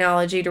enough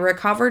technology to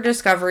recover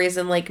discoveries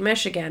in Lake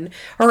Michigan,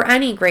 or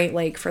any Great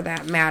Lake for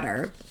that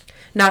matter.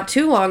 Not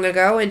too long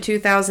ago, in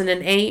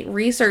 2008,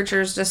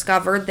 researchers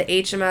discovered the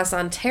HMS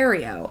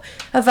Ontario,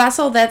 a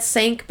vessel that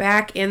sank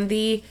back in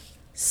the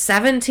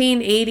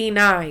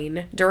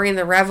 1789 during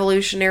the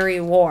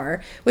Revolutionary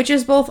War, which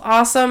is both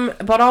awesome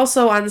but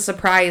also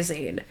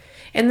unsurprising.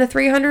 In the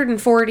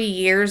 340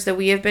 years that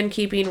we have been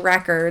keeping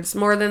records,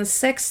 more than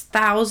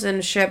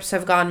 6,000 ships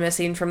have gone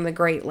missing from the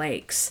Great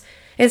Lakes.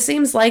 It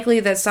seems likely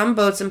that some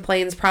boats and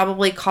planes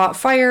probably caught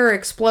fire,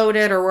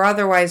 exploded, or were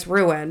otherwise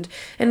ruined,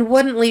 and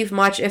wouldn't leave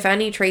much, if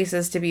any,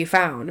 traces to be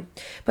found.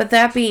 But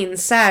that being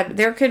said,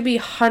 there could be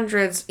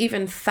hundreds,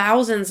 even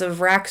thousands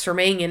of wrecks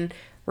remaining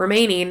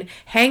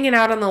hanging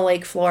out on the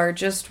lake floor,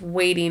 just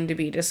waiting to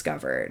be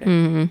discovered.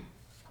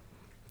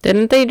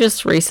 Didn't they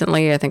just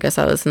recently, I think I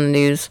saw this in the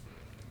news,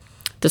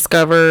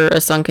 discover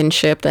a sunken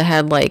ship that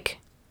had like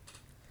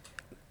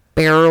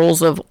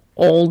barrels of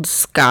old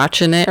scotch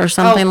in it or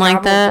something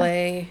like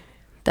that?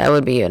 That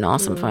would be an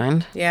awesome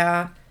find.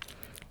 Yeah.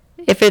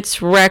 If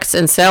it's wrecks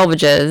and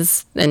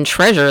salvages and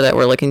treasure that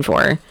we're looking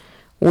for,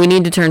 we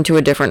need to turn to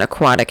a different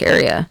aquatic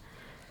area.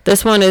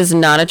 This one is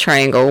not a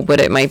triangle, but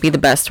it might be the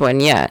best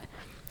one yet.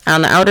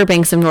 On the Outer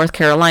Banks of North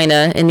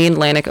Carolina, in the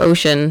Atlantic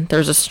Ocean,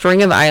 there's a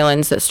string of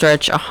islands that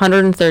stretch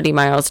 130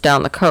 miles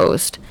down the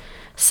coast.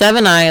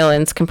 7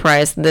 islands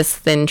comprise this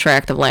thin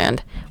tract of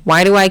land.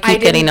 Why do I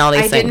keep getting all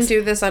these things? I didn't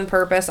do this on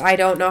purpose. I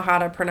don't know how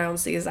to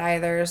pronounce these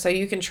either, so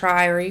you can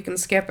try or you can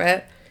skip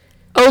it.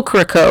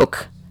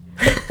 Ocracoke.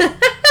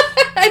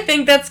 I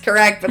think that's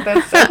correct, but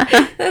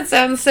that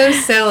sounds so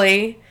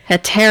silly.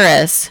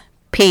 Hatteras.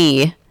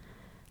 P.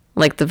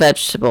 Like the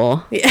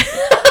vegetable. Yeah.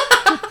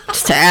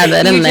 Just to add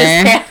that in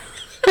there.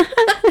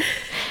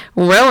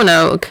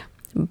 Roanoke.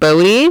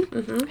 Bodie,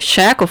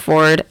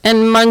 Shackleford,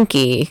 and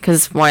Monkey,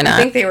 because why not?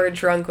 I think they were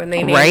drunk when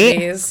they named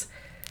these.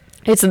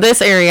 It's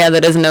this area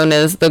that is known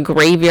as the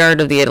Graveyard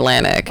of the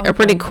Atlantic. A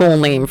pretty cool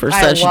name for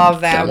such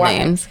dumb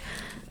names.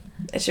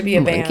 It should be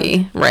a Monkey,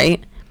 band.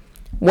 Right?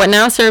 What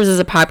now serves as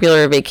a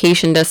popular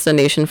vacation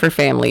destination for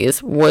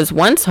families was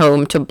once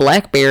home to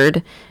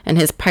Blackbeard and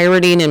his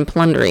pirating and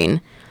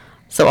plundering.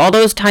 So all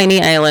those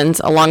tiny islands,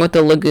 along with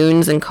the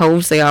lagoons and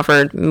coves they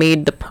offered,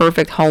 made the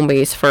perfect home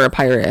base for a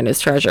pirate and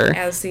his treasure.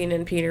 As seen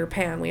in Peter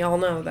Pan, we all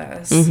know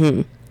this.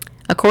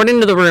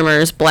 According to the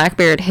rumors,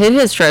 Blackbeard hid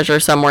his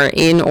treasure somewhere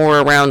in or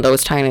around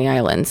those tiny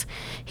islands.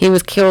 He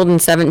was killed in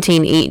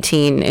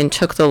 1718 and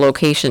took the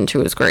location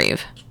to his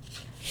grave.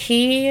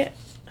 He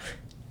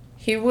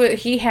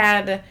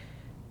had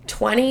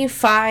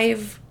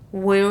 25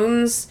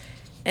 wounds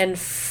and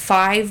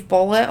 5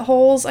 bullet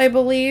holes, I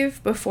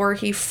believe, before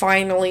he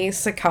finally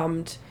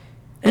succumbed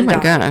and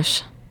died.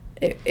 Gosh.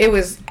 It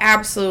was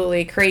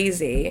absolutely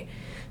crazy.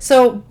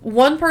 So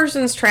one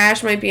person's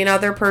trash might be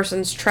another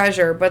person's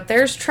treasure, but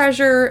there's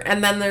treasure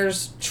and then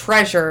there's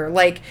treasure,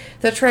 like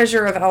the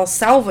treasure of El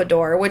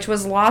Salvador, which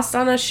was lost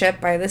on a ship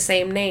by the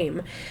same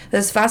name.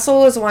 This vessel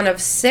was one of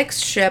 6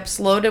 ships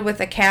loaded with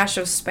a cache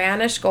of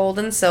Spanish gold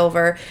and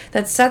silver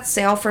that set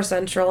sail for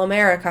Central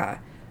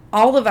America.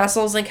 All the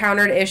vessels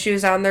encountered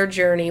issues on their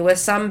journey, with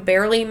some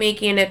barely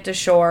making it to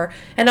shore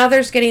and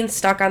others getting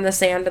stuck on the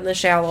sand in the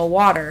shallow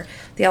water.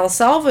 The El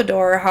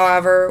Salvador,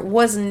 however,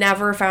 was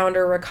never found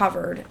or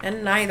recovered,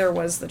 and neither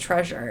was the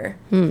treasure.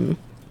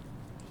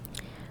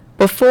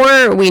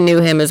 Before we knew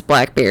him as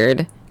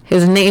Blackbeard,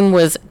 his name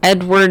was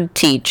Edward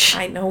Teach.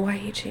 I know why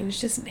he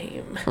changed his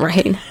name.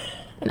 Right?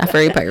 Not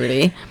very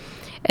piratey.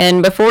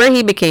 And before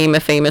he became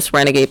a famous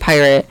renegade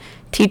pirate,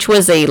 Teach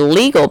was a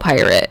legal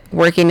pirate,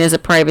 working as a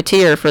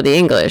privateer for the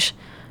English.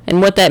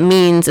 And what that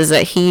means is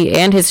that he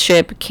and his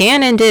ship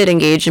can and did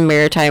engage in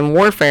maritime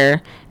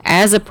warfare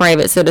as a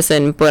private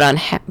citizen, but on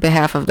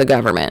behalf of the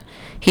government.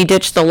 He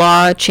ditched the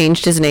law,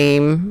 changed his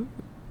name,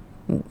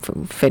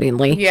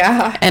 fittingly,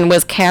 and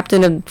was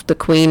captain of the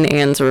Queen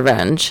Anne's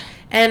Revenge.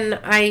 And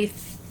I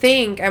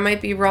think, I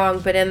might be wrong,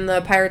 but in the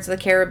Pirates of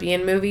the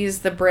Caribbean movies,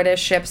 the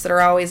British ships that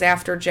are always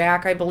after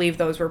Jack, I believe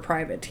those were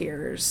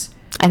privateers.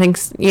 I think,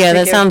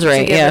 that sounds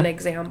right. To give an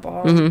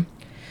example.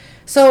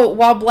 So,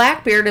 while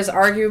Blackbeard is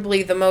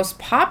arguably the most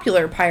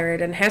popular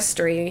pirate in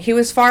history, he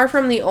was far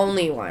from the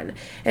only one.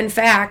 In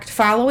fact,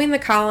 following the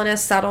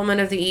colonist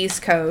settlement of the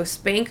East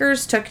Coast,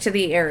 bankers took to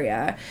the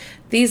area.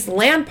 These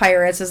land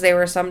pirates, as they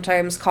were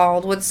sometimes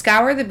called, would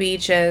scour the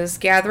beaches,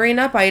 gathering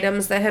up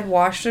items that had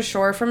washed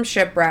ashore from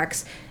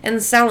shipwrecks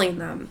and selling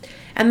them.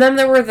 And then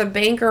there were the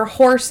banker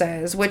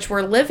horses, which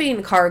were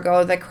living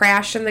cargo that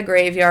crashed in the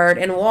graveyard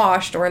and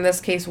washed, or in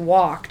this case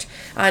walked,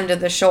 onto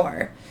the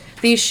shore.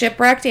 These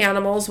shipwrecked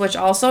animals, which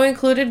also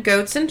included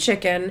goats and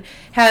chicken,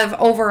 have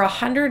over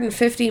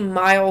 150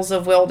 miles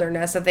of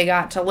wilderness that they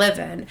got to live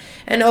in.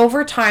 And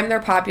over time, their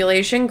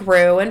population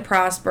grew and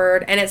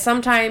prospered, and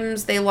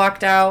sometimes they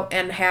lucked out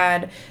and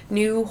had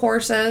new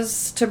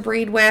horses to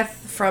breed with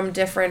from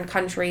different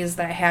countries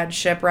that had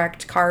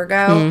shipwrecked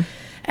cargo.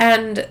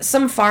 And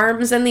some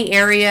farms in the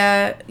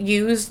area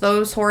used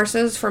those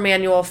horses for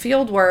manual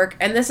field work.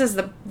 And this is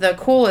the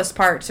coolest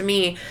part to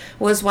me,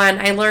 was when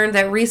I learned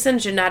that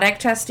recent genetic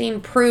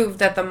testing proved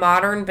that the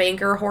modern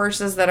banker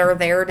horses that are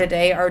there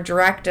today are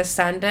direct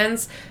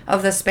descendants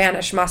of the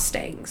Spanish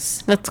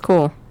Mustangs. That's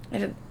cool.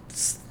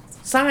 It's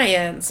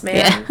science,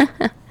 man.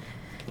 Yeah.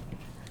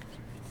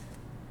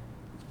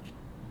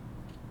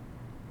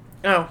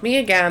 Oh, me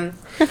again.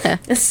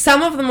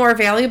 Some of the more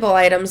valuable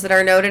items that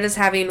are noted as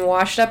having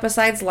washed up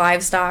besides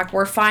livestock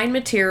were fine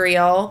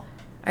material,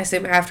 I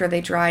assume after they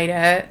dried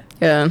it.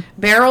 Yeah.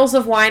 Barrels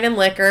of wine and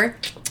liquor,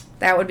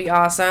 that would be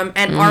awesome,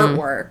 and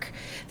artwork.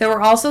 There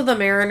were also the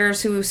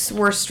mariners who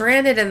were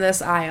stranded in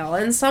this isle,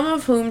 and some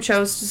of whom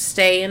chose to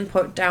stay and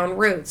put down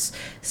roots,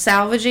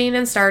 salvaging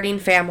and starting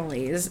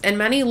families. And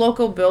many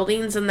local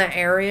buildings in the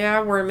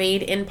area were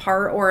made in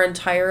part or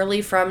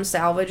entirely from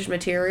salvaged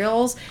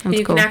materials. And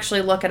you can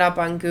actually look it up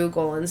on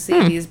Google and see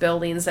these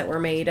buildings that were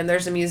made, and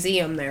there's a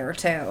museum there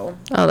too.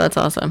 Oh, that's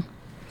awesome.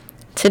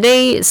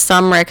 Today,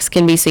 some wrecks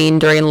can be seen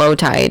during low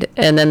tide,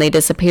 and then they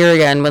disappear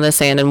again when the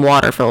sand and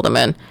water fill them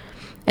in.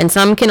 And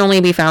some can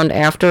only be found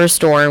after a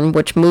storm,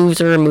 which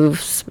moves or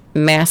removes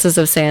masses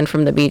of sand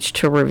from the beach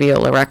to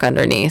reveal a wreck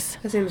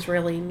underneath. That seems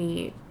really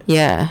neat.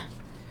 Yeah.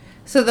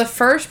 So the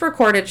first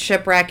recorded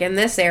shipwreck in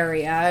this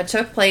area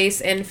took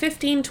place in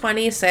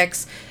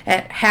 1526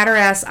 at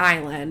Hatteras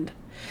Island.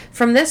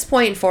 From this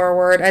point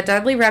forward, a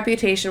deadly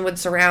reputation would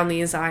surround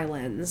these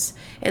islands.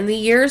 In the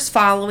years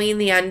following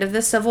the end of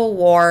the Civil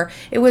War,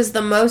 it was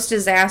the most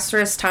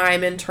disastrous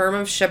time in terms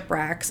of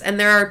shipwrecks, and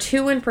there are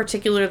two in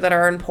particular that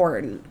are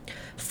important.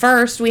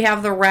 First, we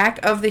have the wreck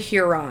of the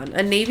Huron,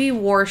 a Navy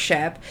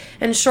warship,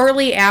 and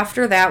shortly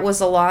after that was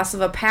the loss of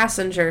a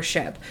passenger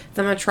ship,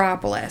 the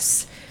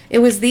Metropolis. It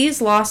was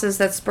these losses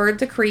that spurred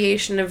the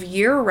creation of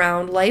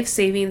year-round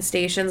life-saving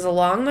stations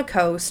along the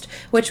coast,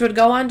 which would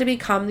go on to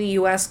become the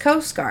U.S.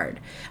 Coast Guard.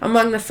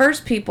 Among the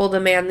first people to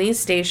man these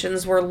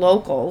stations were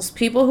locals,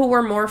 people who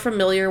were more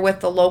familiar with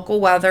the local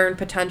weather and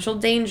potential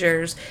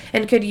dangers,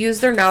 and could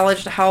use their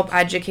knowledge to help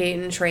educate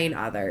and train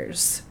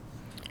others.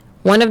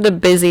 One of the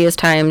busiest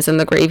times in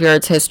the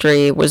graveyard's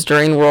history was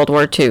during World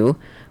War II,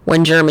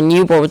 when German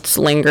U-boats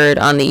lingered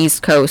on the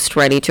East Coast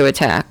ready to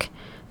attack.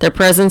 Their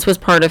presence was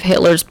part of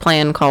Hitler's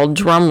plan called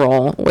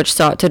Drumroll, which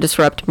sought to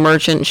disrupt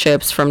merchant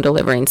ships from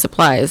delivering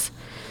supplies.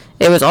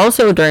 It was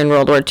also during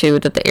World War II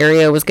that the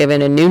area was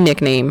given a new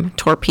nickname,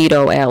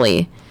 Torpedo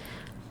Alley.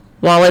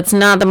 While it's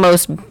not the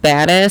most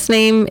badass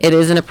name, it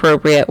is an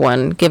appropriate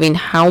one, given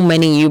how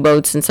many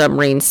U-boats and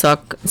submarines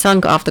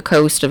sunk off the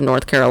coast of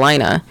North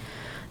Carolina.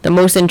 The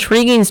most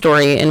intriguing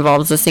story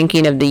involves the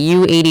sinking of the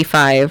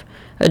U-85,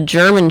 a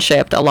German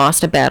ship that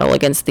lost a battle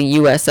against the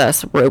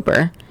USS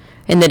Roper.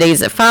 In the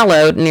days that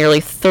followed,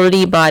 nearly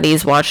 30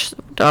 bodies washed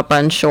up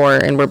on shore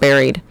and were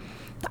buried.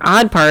 The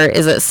odd part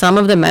is that some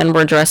of the men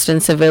were dressed in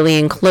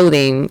civilian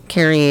clothing,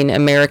 carrying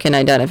American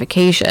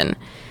identification.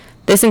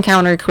 This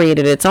encounter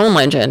created its own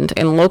legend,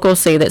 and locals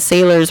say that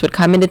sailors would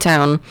come into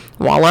town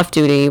while off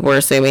duty, we're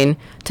assuming,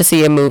 to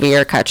see a movie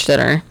or catch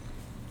dinner.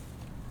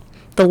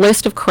 The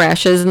list of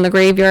crashes in the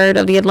graveyard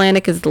of the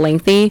Atlantic is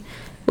lengthy,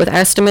 with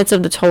estimates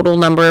of the total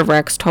number of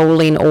wrecks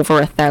totaling over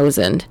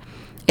 1,000.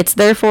 It's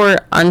therefore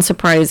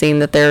unsurprising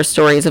that there are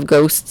stories of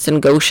ghosts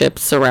and ghost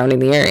ships surrounding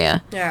the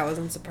area. Yeah, I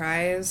wasn't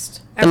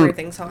surprised.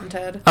 Everything's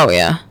haunted. Oh,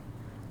 yeah.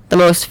 The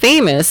most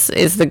famous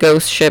is the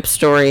ghost ship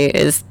story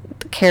is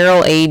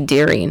Carol A.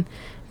 Deering.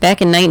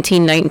 Back in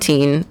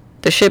 1919,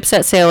 the ship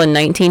set sail in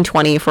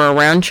 1920 for a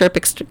round-trip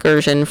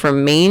excursion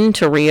from Maine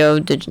to Rio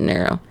de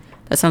Janeiro.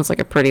 That sounds like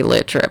a pretty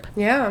lit trip.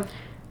 Yeah.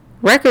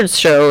 Records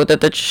show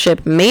that the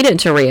ship made it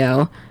to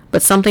Rio,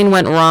 but something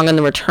went wrong on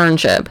the return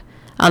ship.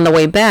 On the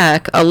way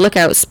back, a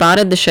lookout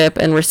spotted the ship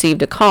and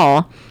received a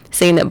call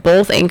saying that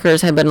both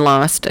anchors had been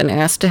lost and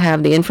asked to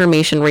have the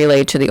information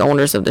relayed to the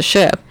owners of the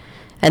ship.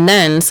 And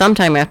then,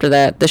 sometime after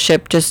that, the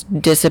ship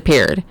just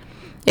disappeared.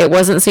 It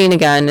wasn't seen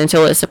again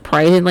until it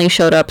surprisingly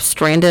showed up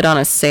stranded on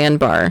a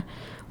sandbar.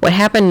 What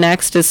happened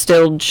next is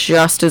still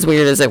just as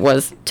weird as it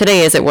was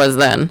today as it was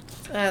then.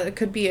 It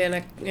could be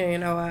a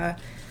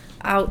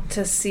out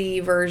to sea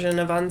version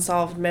of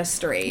Unsolved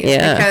Mysteries.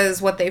 Yeah.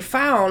 Because what they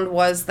found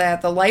was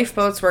that the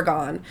lifeboats were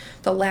gone.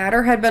 The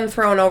ladder had been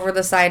thrown over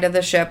the side of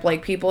the ship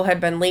like people had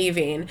been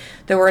leaving.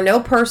 There were no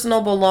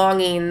personal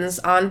belongings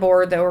on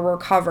board that were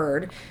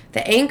recovered.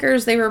 The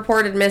anchors they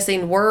reported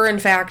missing were in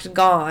fact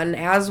gone,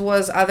 as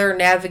was other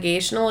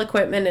navigational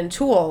equipment and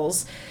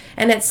tools.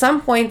 And at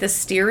some point the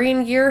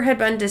steering gear had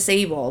been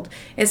disabled.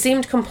 It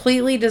seemed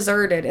completely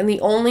deserted, and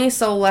the only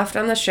soul left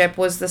on the ship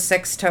was the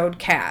six-toed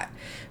cat.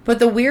 But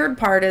the weird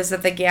part is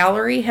that the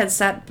gallery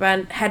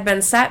had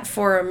been set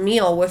for a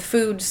meal with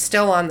food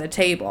still on the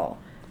table.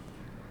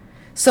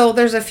 So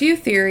there's a few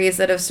theories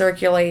that have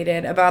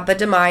circulated about the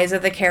demise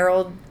of the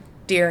Carol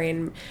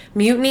Deering: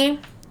 mutiny,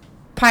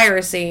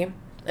 piracy,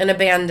 and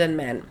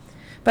abandonment.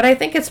 But I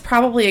think it's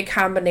probably a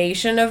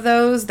combination of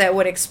those that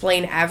would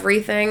explain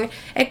everything,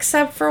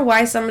 except for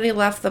why somebody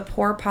left the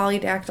poor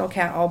polydactyl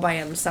cat all by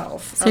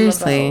himself.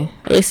 Seriously.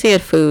 At least he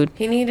had food.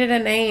 He needed a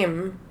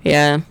name.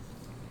 Yeah.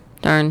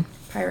 Darn.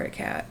 Pirate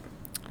cat.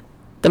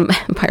 The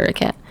pirate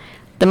cat.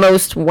 The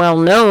most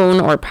well-known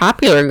or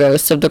popular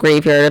ghost of the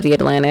graveyard of the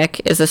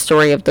Atlantic is the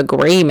story of the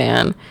Gray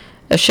Man,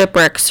 a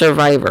shipwreck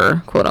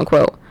survivor,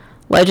 quote-unquote.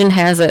 Legend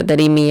has it that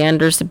he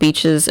meanders the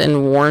beaches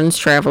and warns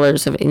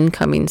travelers of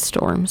incoming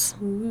storms.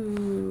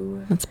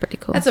 Ooh. That's pretty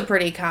cool. That's a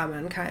pretty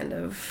common kind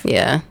of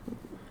Yeah.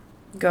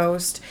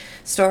 ghost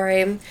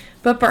story.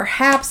 But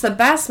perhaps the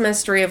best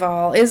mystery of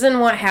all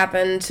isn't what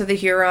happened to the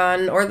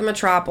Huron or the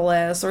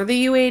Metropolis or the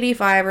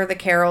U-85 or the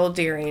Carol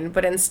Deering,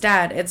 but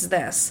instead it's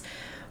this.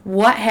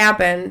 What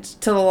happened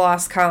to the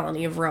lost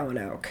colony of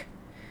Roanoke?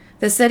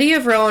 The city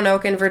of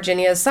Roanoke in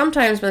Virginia is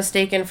sometimes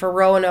mistaken for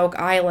Roanoke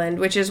Island,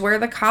 which is where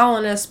the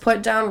colonists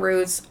put down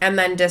roots and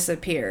then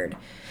disappeared.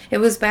 It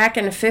was back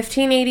in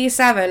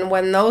 1587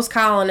 when those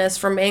colonists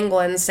from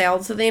England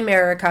sailed to the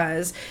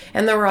Americas,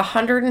 and there were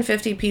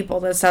 150 people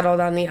that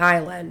settled on the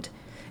island.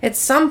 At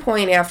some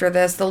point after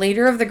this, the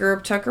leader of the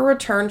group took a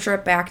return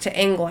trip back to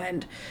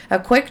England. A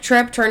quick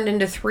trip turned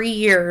into 3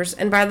 years,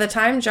 and by the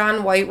time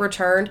John White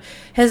returned,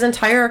 his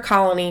entire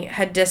colony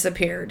had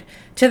disappeared.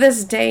 To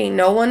this day,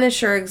 no one is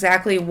sure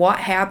exactly what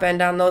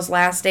happened on those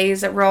last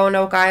days at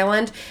Roanoke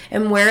Island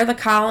and where the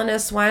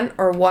colonists went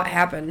or what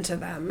happened to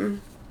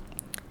them.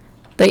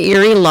 The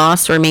eerie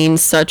loss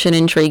remains such an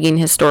intriguing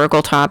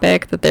historical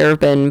topic that there have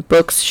been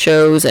books,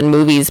 shows, and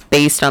movies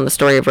based on the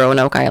story of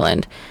Roanoke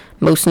Island.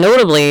 Most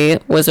notably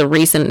was a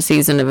recent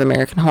season of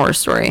American Horror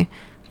Story,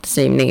 the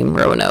same name,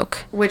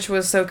 Roanoke. Which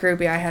was so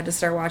creepy I had to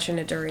start watching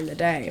it during the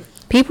day.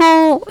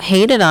 People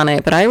hated on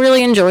it, but I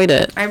really enjoyed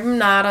it. I'm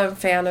not a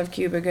fan of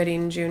Cuba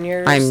Gooding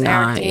Jr.'s I'm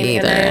not acting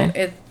either. in it.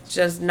 It's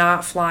just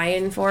not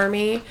flying for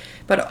me.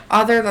 But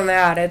other than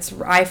that,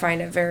 I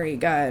find it very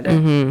good.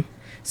 Mm-hmm.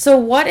 So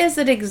what is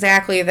it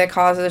exactly that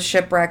causes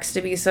shipwrecks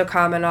to be so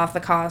common off the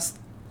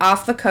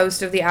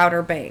coast of the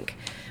Outer Bank?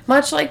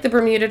 Much like the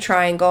Bermuda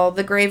Triangle,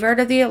 the graveyard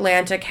of the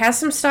Atlantic has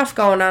some stuff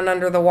going on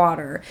under the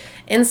water.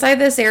 Inside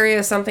this area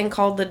is something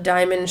called the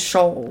Diamond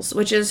Shoals,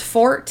 which is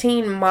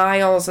 14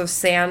 miles of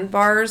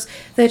sandbars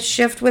that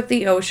shift with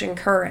the ocean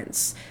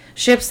currents.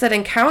 Ships that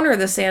encounter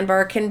the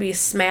sandbar can be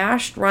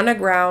smashed, run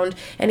aground,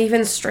 and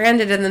even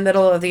stranded in the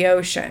middle of the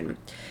ocean.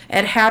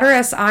 At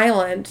Hatteras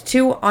Island,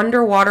 2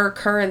 underwater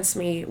currents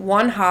meet,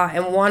 one hot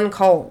and one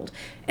cold.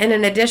 And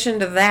in addition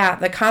to that,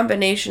 the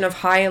combination of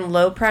high and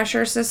low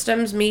pressure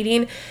systems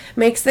meeting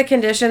makes the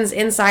conditions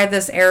inside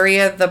this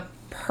area the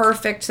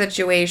perfect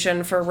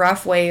situation for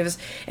rough waves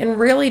and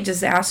really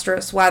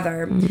disastrous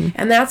weather. Mm-hmm.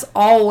 And that's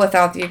all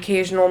without the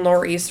occasional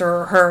nor'easter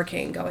or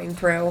hurricane going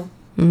through.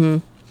 Mm-hmm.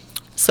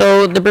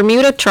 So the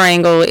Bermuda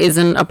Triangle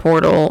isn't a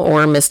portal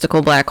or a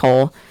mystical black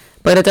hole,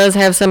 but it does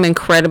have some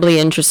incredibly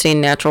interesting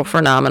natural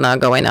phenomena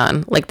going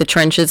on, like the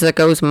trenches that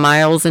goes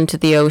miles into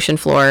the ocean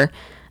floor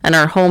and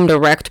are home to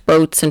wrecked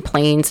boats and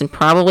planes and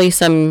probably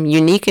some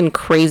unique and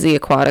crazy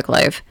aquatic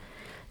life.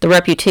 The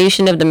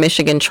reputation of the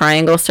Michigan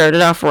Triangle started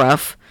off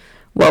rough,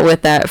 what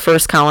with that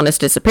first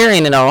colonist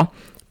disappearing and all,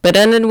 but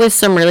ended with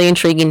some really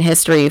intriguing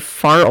history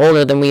far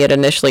older than we had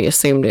initially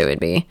assumed it would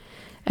be.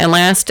 And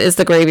last is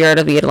the graveyard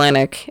of the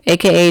Atlantic,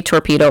 aka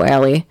Torpedo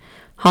Alley,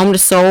 home to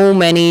so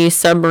many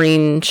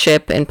submarine,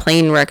 ship, and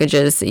plane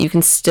wreckages that you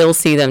can still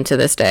see them to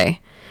this day.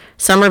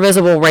 Some are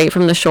visible right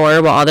from the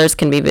shore, while others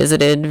can be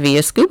visited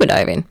via scuba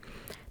diving.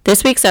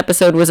 This week's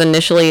episode was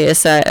initially a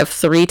set of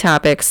 3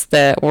 topics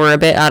that were a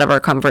bit out of our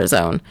comfort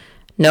zone.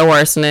 No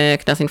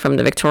arsenic, nothing from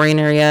the Victorian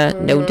era,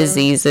 no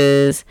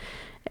diseases,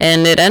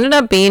 and it ended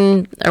up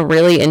being a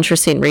really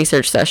interesting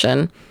research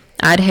session.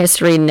 Odd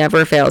history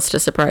never fails to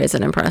surprise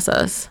and impress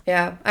us.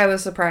 Yeah, I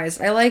was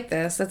surprised. I like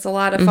this. It's a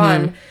lot of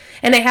fun.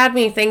 And it had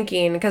me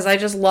thinking, because I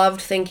just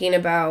loved thinking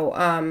about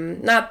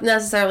not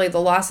necessarily the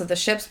loss of the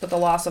ships, but the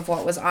loss of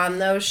what was on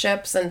those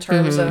ships in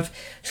terms of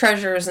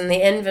treasures and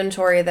the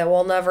inventory that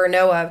we'll never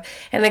know of.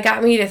 And it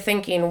got me to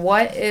thinking,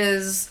 what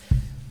is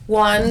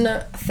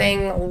one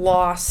thing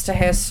lost to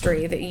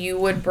history that you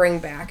would bring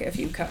back if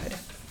you could?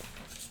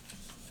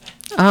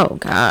 Oh,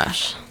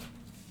 gosh.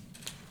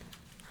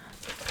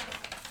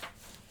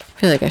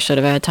 feel like I should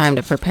have had time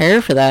to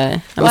prepare for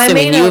that. I'm Well,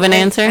 assuming you have an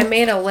answer. I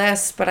made a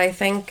list, but I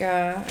think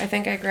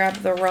I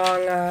grabbed the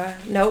wrong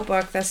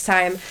notebook this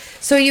time.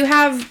 So you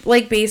have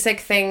like basic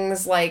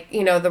things like,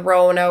 you know, the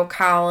Roanoke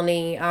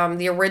colony,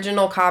 the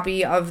original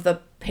copy of the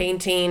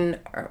painting,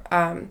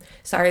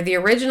 the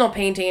original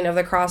painting of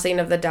the crossing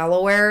of the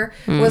Delaware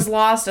was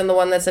lost, and the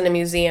one that's in a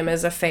museum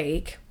is a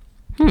fake.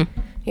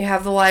 You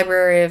have the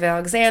Library of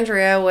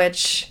Alexandria,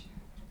 which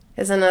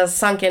isn't a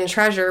sunken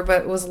treasure,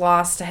 but was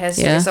lost to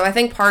history. Yeah. So I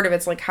think part of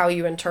it's like how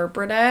you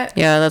interpret it.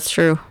 Yeah, that's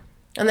true.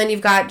 And then you've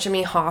got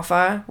Jimmy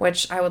Hoffa,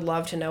 which I would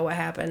love to know what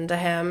happened to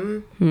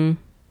him.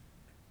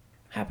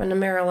 Happened to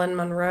Marilyn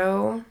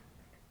Monroe.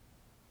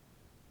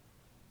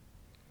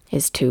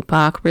 Is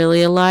Tupac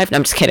really alive? No,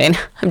 I'm just kidding.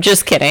 I'm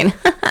just kidding.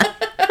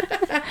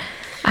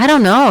 I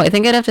don't know. I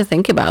think I'd have to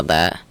think about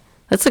that.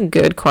 That's a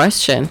good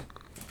question.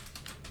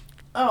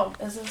 Oh,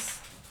 is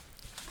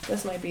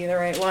this might be the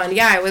right one.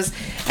 Yeah, I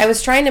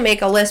was trying to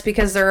make a list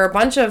because there are a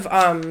bunch of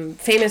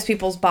famous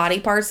people's body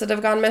parts that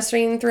have gone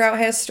missing throughout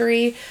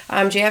history.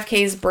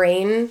 JFK's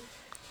brain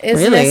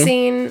is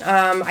missing.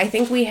 I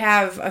think we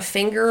have a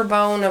finger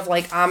bone of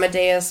like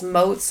Amadeus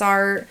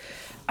Mozart.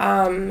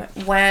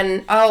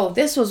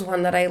 This was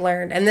one that I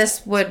learned, and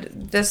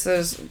this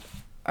is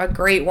a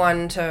great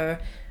one to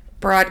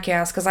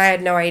broadcast because I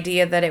had no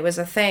idea that it was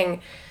a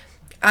thing.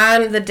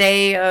 On the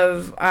day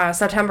of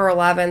September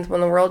 11th,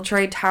 when the World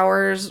Trade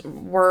Towers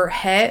were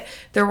hit,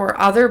 there were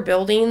other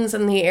buildings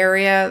in the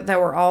area that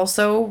were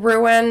also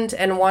ruined,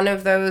 and one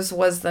of those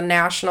was the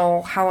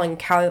National Helen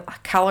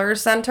Keller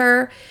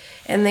Center,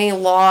 and they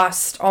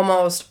lost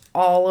almost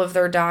all of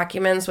their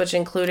documents, which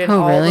included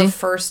all the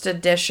first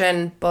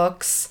edition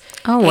books.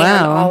 Oh,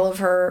 wow.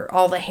 And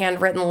all the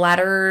handwritten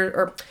letters,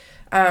 or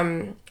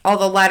all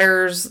the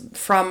letters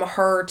from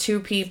her to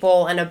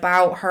people and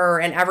about her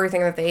and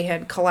everything that they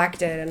had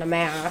collected and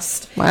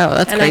amassed. Wow,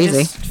 that's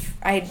crazy.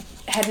 I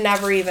had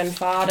never even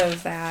thought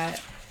of that.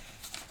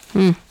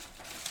 And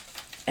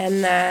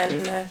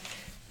then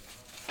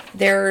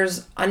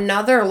there's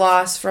another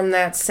loss from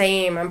that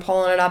same, I'm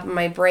pulling it up in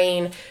my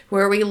brain,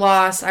 where we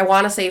lost, I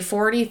want to say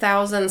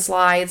 40,000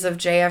 slides of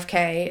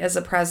JFK as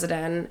a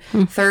president,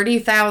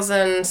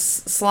 30,000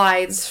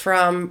 slides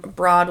from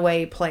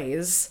Broadway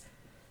plays.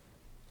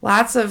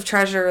 Lots of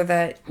treasure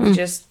that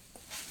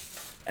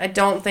I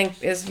don't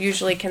think is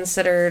usually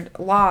considered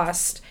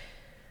lost.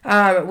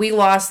 We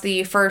lost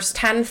the first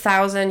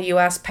 10,000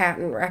 U.S.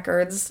 patent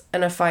records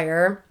in a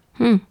fire.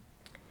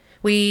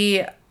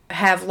 We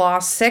have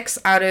lost 6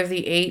 out of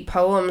the 8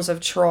 poems of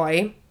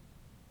Troy.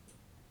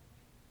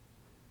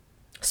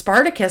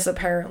 Spartacus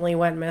apparently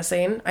went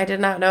missing. I did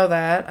not know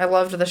that. I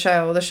loved the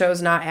show. The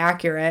show's not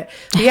accurate.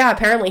 But yeah,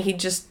 apparently he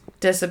just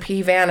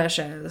he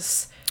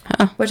vanishes.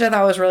 Which I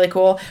thought was really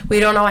cool. We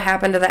don't know what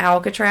happened to the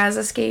Alcatraz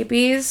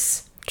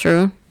escapees.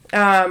 True.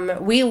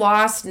 We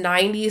lost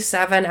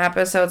 97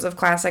 episodes of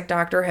classic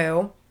Doctor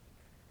Who.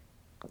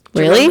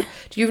 Really?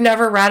 You've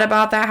never read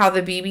about that? How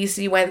the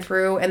BBC went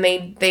through and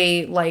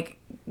they like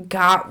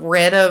got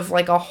rid of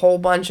like a whole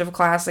bunch of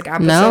classic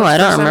episodes. No, I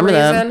don't remember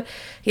that.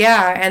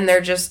 Yeah, and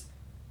they're just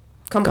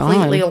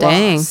completely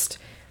lost.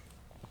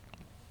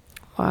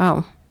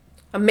 Wow.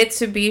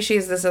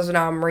 Mitsubishi's, this is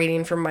now I'm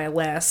reading from my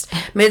list.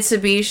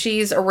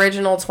 Mitsubishi's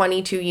original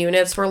 22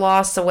 units were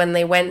lost, so when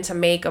they went to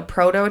make a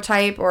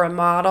prototype or a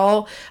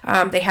model,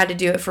 they had to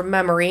do it from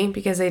memory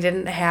because they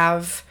didn't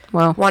have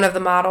one of the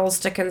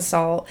models to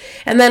consult.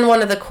 And then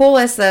one of the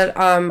coolest that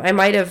I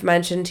might have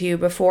mentioned to you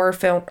before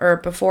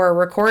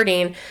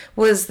recording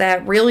was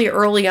that really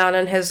early on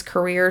in his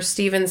career,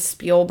 Steven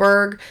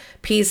Spielberg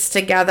pieced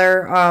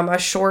together a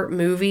short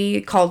movie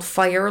called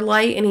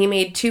Firelight, and he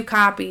made 2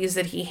 copies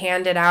that he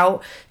handed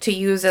out to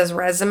use as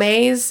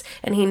resumes,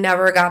 and he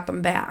never got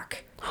them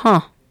back.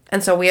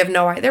 And so we have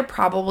no idea. They're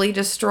probably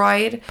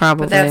destroyed.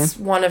 Probably. But that's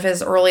one of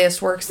his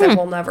earliest works that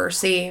we'll never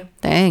see.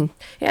 Dang.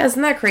 Yeah,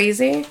 isn't that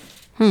crazy?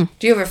 Do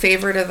you have a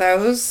favorite of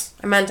those?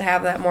 I meant to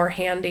have that more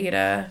handy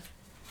to...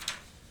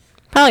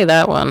 Probably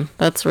that one.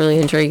 That's really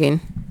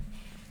intriguing.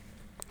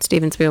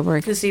 Steven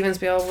Spielberg. The Steven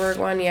Spielberg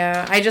one,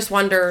 yeah. I just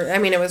wonder, I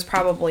mean, it was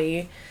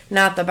probably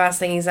not the best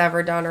thing he's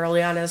ever done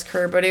early on in his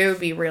career, but it would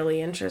be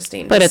really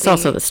interesting But to it's see.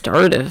 also the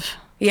start of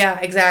Yeah,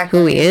 exactly.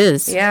 who he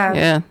is.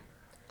 Yeah.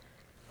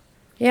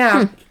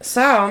 Yeah.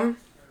 So,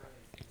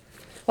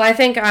 well, I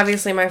think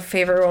obviously my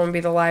favorite one would be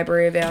the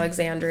Library of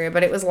Alexandria,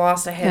 but it was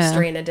lost to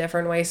history in a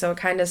different way, so it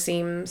kind of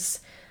seems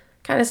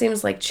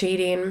like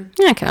cheating.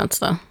 Yeah, it counts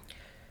though.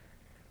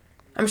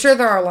 I'm sure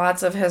there are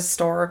lots of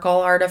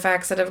historical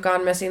artifacts that have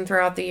gone missing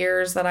throughout the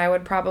years that I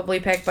would probably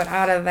pick, but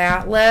out of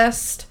that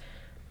list,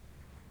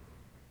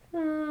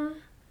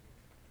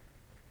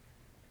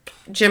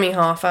 Jimmy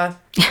Hoffa.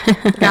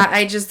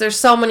 There's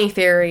so many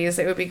theories.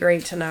 It would be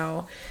great to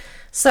know.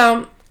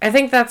 So I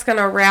think that's going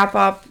to wrap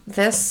up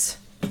this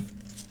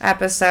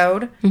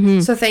episode.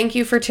 So thank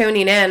you for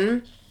tuning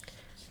in.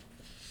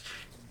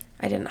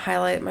 I didn't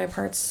highlight my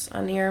parts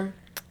on here.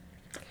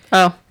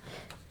 Oh.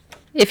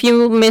 If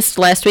you missed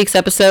last week's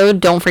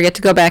episode, don't forget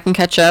to go back and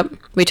catch up.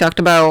 We talked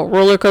about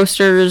roller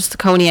coasters, the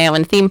Coney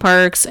Island theme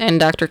parks, and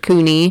Dr.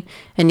 Cooney,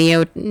 a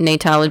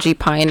neonatology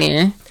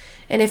pioneer.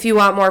 And if you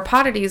want more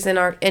Poddities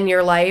in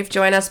your life,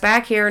 join us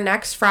back here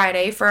next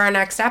Friday for our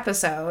next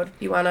episode.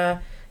 You want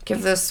to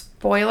give the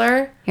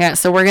spoiler? Yeah,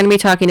 so we're going to be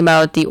talking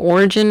about the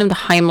origin of the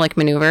Heimlich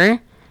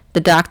maneuver,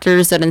 the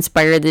doctors that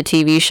inspired the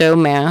TV show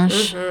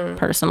MASH,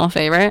 personal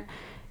favorite,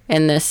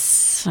 and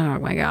this, oh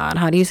my god,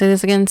 how do you say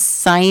this again?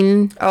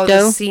 Sign Oh,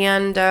 the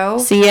Siendo.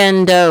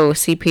 Siendo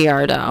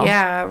CPR doll.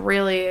 Yeah,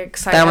 really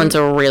excited. That one's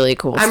a really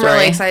cool story. I'm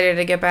really excited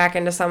to get back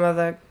into some of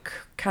the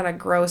kind of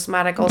gross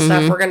medical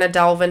stuff. We're going to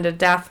delve into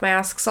death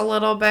masks a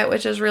little bit,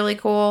 which is really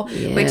cool.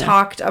 Yeah. We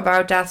talked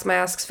about death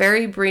masks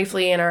very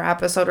briefly in our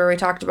episode where we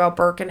talked about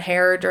Burke and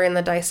Hare during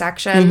the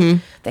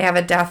dissection. They have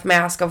a death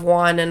mask of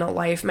one and a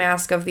life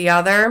mask of the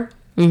other.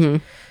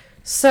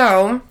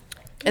 So,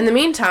 in the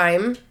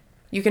meantime,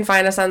 you can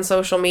find us on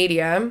social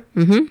media.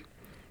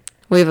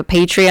 We have a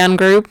Patreon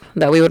group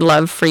that we would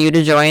love for you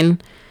to join.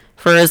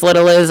 For as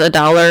little as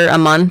 $1 a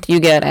month, you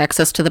get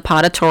access to the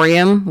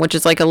Podatorium, which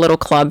is like a little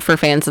club for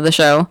fans of the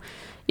show.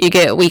 You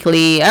get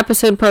weekly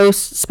episode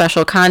posts,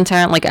 special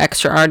content like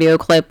extra audio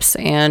clips,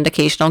 and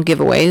occasional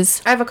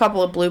giveaways. I have a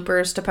couple of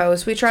bloopers to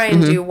post. We try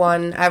and do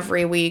one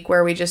every week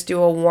where we just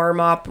do a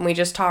warm-up and we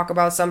just talk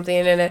about something,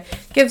 and it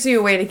gives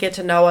you a way to get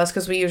to know us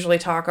because we usually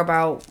talk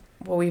about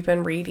what we've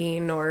been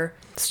reading or...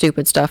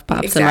 Stupid stuff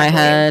pops in my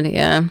head,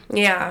 yeah.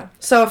 Yeah.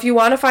 So if you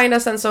want to find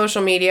us on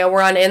social media,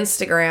 we're on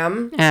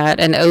Instagram. At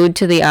An Ode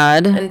to the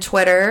Odd. And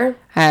Twitter.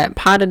 At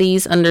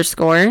Poddities_. And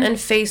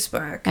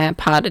Facebook. At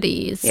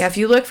Poddities. Yeah, if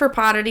you look for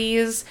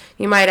Poddities,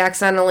 you might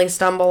accidentally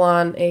stumble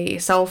on a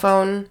cell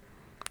phone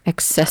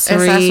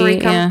accessory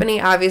company.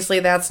 Yeah. Obviously,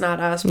 that's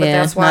not us, but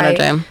that's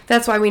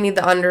why we need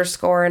the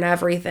underscore and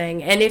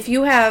everything. And if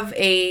you have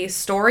a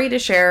story to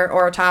share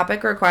or a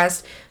topic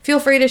request, feel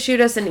free to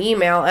shoot us an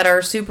email at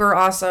our super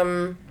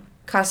awesome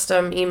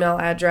custom email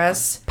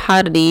address,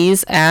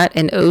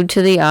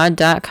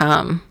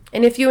 poddities@anodetotheodd.com.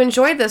 And if you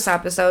enjoyed this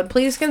episode,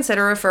 please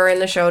consider referring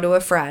the show to a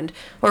friend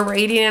or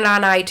rating it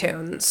on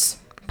iTunes.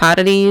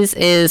 Poddities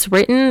is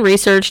written,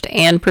 researched,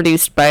 and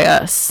produced by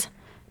us,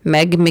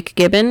 Meg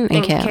McGibbon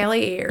and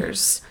Kelly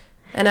Ayers.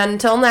 And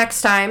until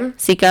next time,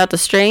 seek out the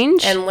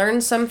strange and learn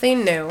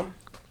something new.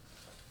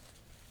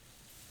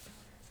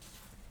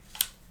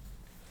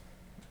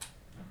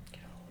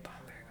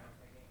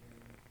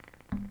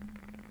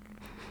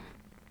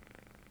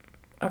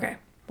 Okay,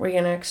 we're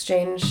going to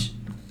exchange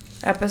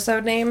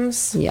episode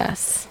names?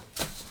 Yes.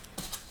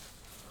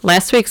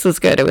 Last week's was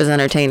good. It was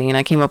entertaining.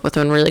 I came up with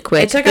one really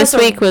quick. This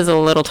week was a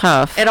little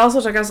tough. It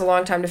also took us a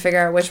long time to figure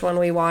out which one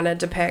we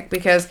wanted to pick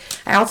because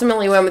I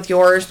ultimately went with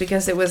yours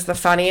because it was the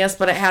funniest,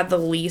 but it had the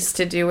least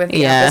to do with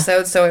the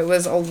episode, so it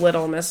was a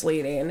little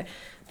misleading.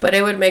 But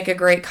it would make a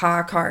great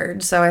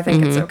card, so I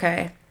think it's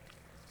okay.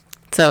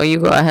 So you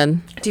go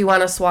ahead. Do you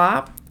want to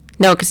swap?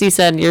 No, because you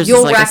said yours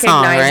is like a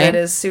song, right? You'll recognize it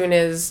as soon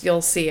as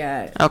you'll see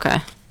it.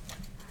 Okay.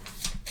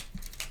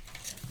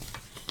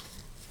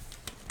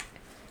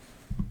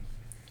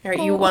 All right,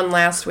 you won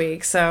last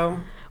week, so...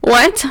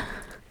 What?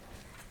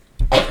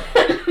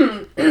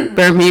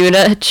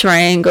 Bermuda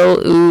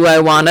Triangle, ooh, I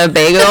want a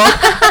bagel.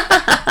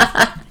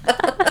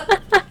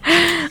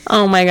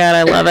 Oh my god,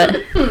 I love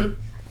it.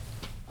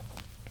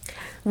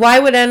 Why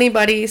would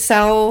anybody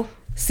sell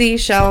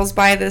seashells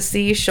by the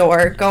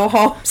seashore? Go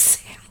home,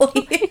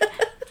 Sally.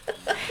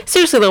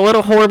 Seriously, though, what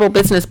a horrible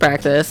business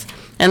practice.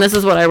 And this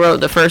is what I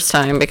wrote the first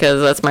time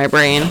because that's my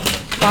brain.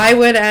 Why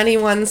would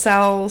anyone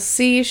sell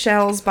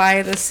seashells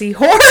by the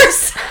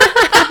seahorse?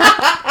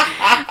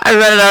 I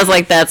read it, I was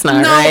like, that's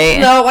not right.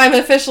 No, I'm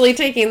officially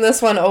taking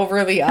this one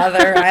over the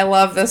other. I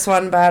love this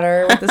one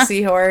better with the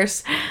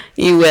seahorse.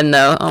 You win,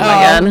 though. Oh my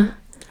god.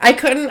 I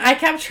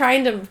kept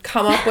trying to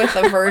come up with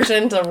a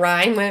version to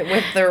rhyme it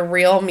with the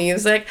real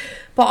music,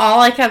 but all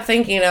I kept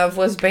thinking of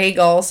was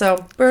bagel.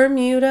 So,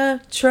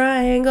 Bermuda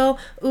Triangle,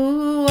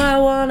 ooh, I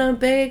want a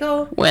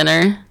bagel.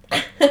 Winner.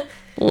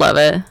 Love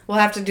it. We'll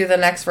have to do the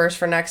next verse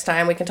for next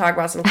time. We can talk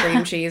about some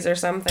cream cheese or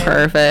something.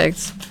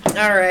 Perfect.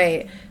 All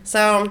right.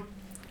 So,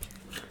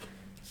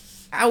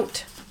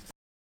 out.